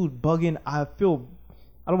again, that dude bugging. I don't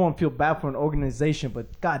want to feel bad for an organization,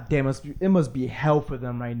 but goddamn, it must be hell for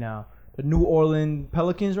them right now. The New Orleans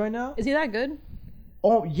Pelicans right now. Is he that good?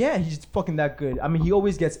 Oh yeah, he's fucking that good. I mean, he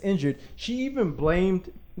always gets injured. She even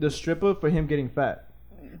blamed the stripper for him getting fat.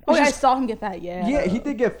 Oh yeah, I saw him get fat. Yeah. Yeah, he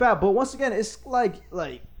did get fat, but once again, it's like,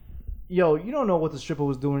 yo, you don't know what the stripper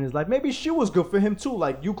was doing in his life. Maybe she was good for him too.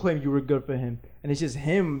 Like you claim you were good for him, and it's just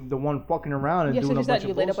him, the one fucking around and Yeah, doing so a just bunch that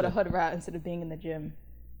you of laid up with a bullshit. hood rat instead of being in the gym.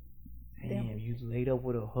 Damn, you laid up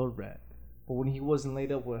with a hood rat. But when he wasn't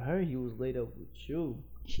laid up with her, he was laid up with you.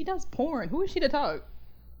 She does porn. Who is she to talk?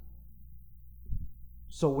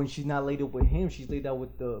 So when she's not laid up with him, she's laid up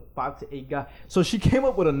with the 5 to 8 guy. So she came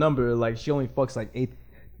up with a number like she only fucks like 8.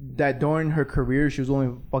 That during her career, she was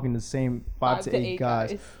only fucking the same 5 to 8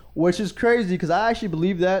 guys, which is crazy because I actually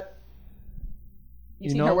believe that.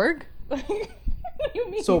 You seen her work? What do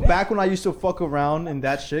you mean? So back when I used to fuck around and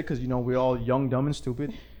that shit, because we're all young, dumb, and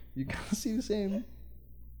stupid. You gotta see the same,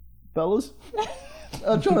 fellas.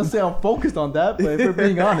 I'm trying to say I'm focused on that, but if we're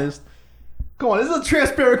being honest, come on, this is a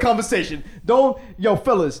transparent conversation.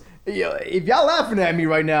 Fellas, if y'all laughing at me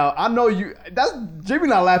right now, I know you. That's Jimmy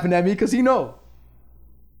not laughing at me because he know.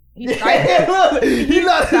 He's Look, he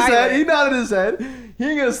nodded his head. He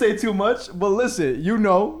ain't gonna say too much, but listen, if you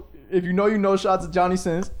know, shout out to Johnny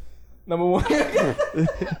Sins. Number one,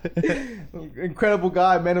 incredible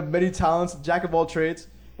guy, man of many talents, jack of all trades.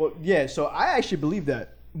 But yeah, so I actually believe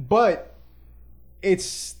that, but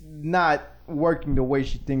it's not working the way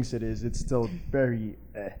she thinks it is. It's still very,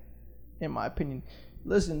 in my opinion.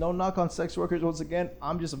 Listen, no knock on sex workers. Once again,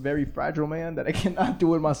 I'm just a very fragile man that I cannot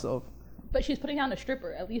do it myself. But she's putting down a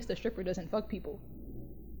stripper. At least the stripper doesn't fuck people.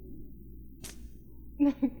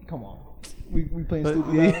 Come on. We playing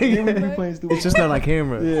stupid. We playing stupid. It's just not on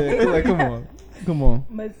camera. Yeah, like come on.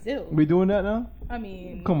 But still. We doing that now? I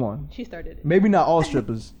mean. Come on. She started it. Maybe not all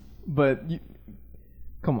strippers, but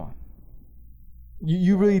come on.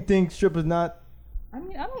 You really think strippers not? I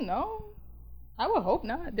mean, I don't know. I would hope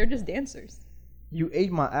not. They're just dancers. You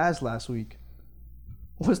ate my ass last week.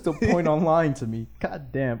 What's the point on lying to me?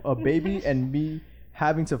 God damn. A baby and me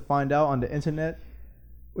having to find out on the internet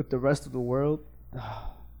with the rest of the world.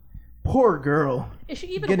 Poor girl. Is she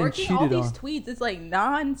even Getting working? All cheated these on. tweets, it's like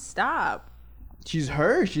non-stop. She's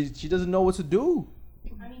her. She doesn't know what to do.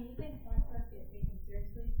 I mean, you think porn stars get taken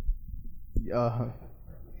seriously?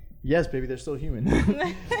 Yes, baby, they're still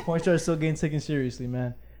human. Porn stars still getting taken seriously,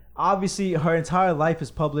 man. Obviously, her entire life is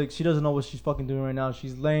public. She doesn't know what she's fucking doing right now.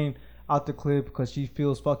 She's laying out the clip because she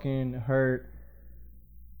feels fucking hurt.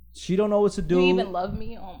 She don't know what to do. Do you even love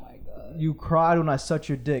me? Oh my god. You cried when I sucked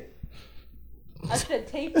your dick. I should have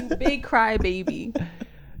taped you, big cry baby.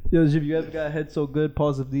 Yo, Jim, you ever got a head so good,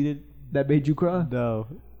 pause if needed, that made you cry? No.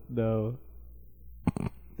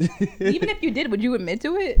 Even if you did, would you admit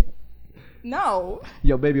to it? No.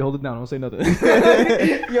 Yo, baby, hold it down. Don't say nothing.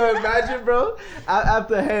 Yo, imagine, bro.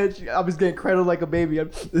 After head, I was getting cradled like a baby.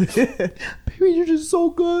 Baby, you're just so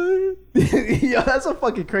good. Yo, that's a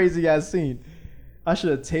fucking crazy ass scene. I should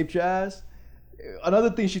have taped your ass. Another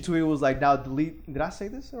thing she tweeted was like, now delete. Did I say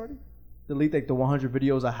this already? Delete like the 100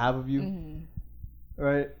 videos I have of you. Mm-hmm.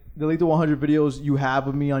 Right? Delete the 100 videos you have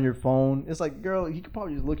of me on your phone. It's like, girl, he could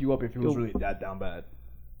probably just look you up if it was really that down bad.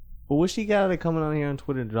 But what she got out of coming on here on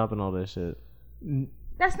Twitter and dropping all that shit?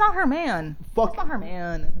 That's not her man. Fuck. That's not her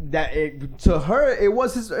man. To her, it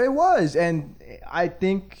was. And I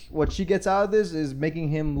think what she gets out of this is making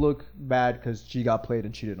him look bad because she got played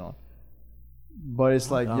and cheated on. But it's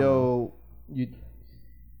like, yo,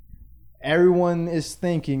 everyone is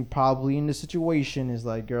thinking probably in the situation is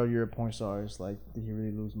like, girl, you're a porn star. It's like, did he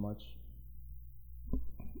really lose much?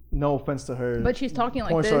 No offense to her. But she's talking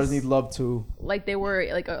like porn this. Stars need love too. Like they were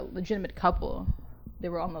like a legitimate couple. They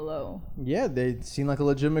were on the low. Yeah, they seem like a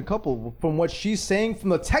legitimate couple. From what she's saying from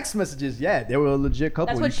the text messages, yeah, they were a legit couple.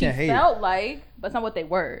 That's what she felt like, but it's not what they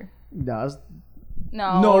were. No.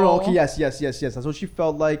 Okay, yes. That's what she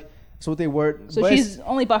felt like. That's what they were. So she's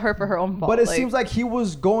only butthurt for her own fault. But it seems like he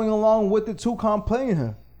was going along with it too, playing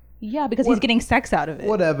her. Yeah, because he's getting sex out of it.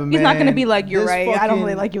 Whatever, man. He's not going to be like, you're right. I don't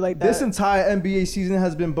really like you like that. This entire NBA season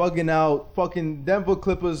has been bugging out. Fucking Denver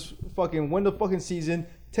Clippers fucking win the fucking season.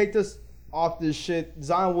 Take this off this shit.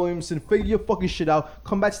 Zion Williamson, figure your fucking shit out.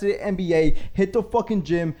 Come back to the NBA. Hit the fucking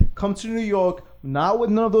gym. Come to New York. Not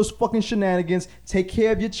with none of those fucking shenanigans. Take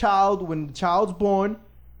care of your child when the child's born.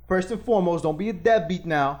 First and foremost, don't be a deadbeat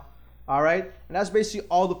now. All right? And that's basically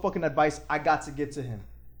all the fucking advice I got to get to him.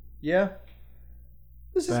 Yeah?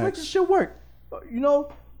 Let's just make this shit work. You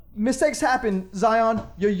know, mistakes happen, Zion.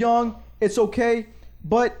 You're young. It's okay.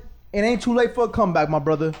 But it ain't too late for a comeback, my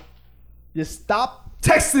brother. Just stop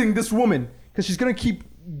texting this woman because she's going to keep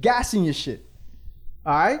gassing your shit.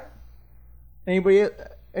 All right? Anybody else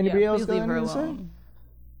got leave her anything to say? alone.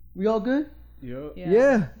 We all good?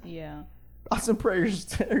 Yeah. Thoughts and prayers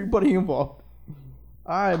to everybody involved.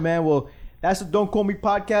 All right, man. Well, that's the Don't Call Me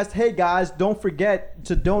podcast. Hey, guys, don't forget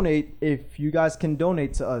to donate if you guys can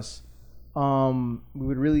donate to us. We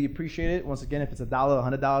would really appreciate it. Once again, if it's $1,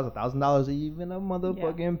 $100, $1,000, even a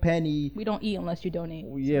motherfucking penny. We don't eat unless you donate.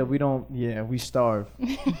 Yeah, we don't. Yeah, we starve.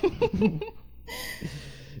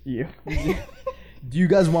 Yeah. Do you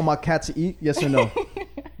guys want my cat to eat? Yes or no?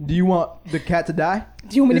 Do you want the cat to die?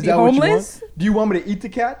 Do you want me to be homeless? Do you want me to eat the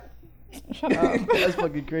cat? That's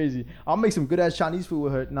fucking crazy. I'll make some good ass Chinese food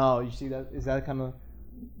with her. No, you see that? Is that kind of?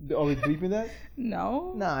 Are we bleeping that?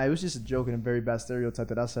 No. Nah, it was just a joke and a very bad stereotype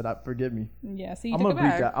that I said. Forgive me. Yeah, see, I'm gonna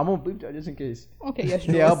bleep that. I'm gonna bleep that just in case. Okay, yes,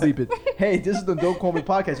 yeah, I'll bleep it. Hey, this is the Don't Call Me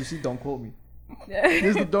podcast. You see, don't quote me. This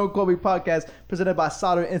is the Don't Call Me podcast presented by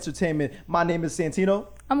Solder Entertainment. My name is Santino.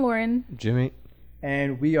 I'm Lauren. Jimmy.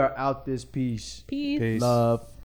 And we are out this piece. Peace. Love.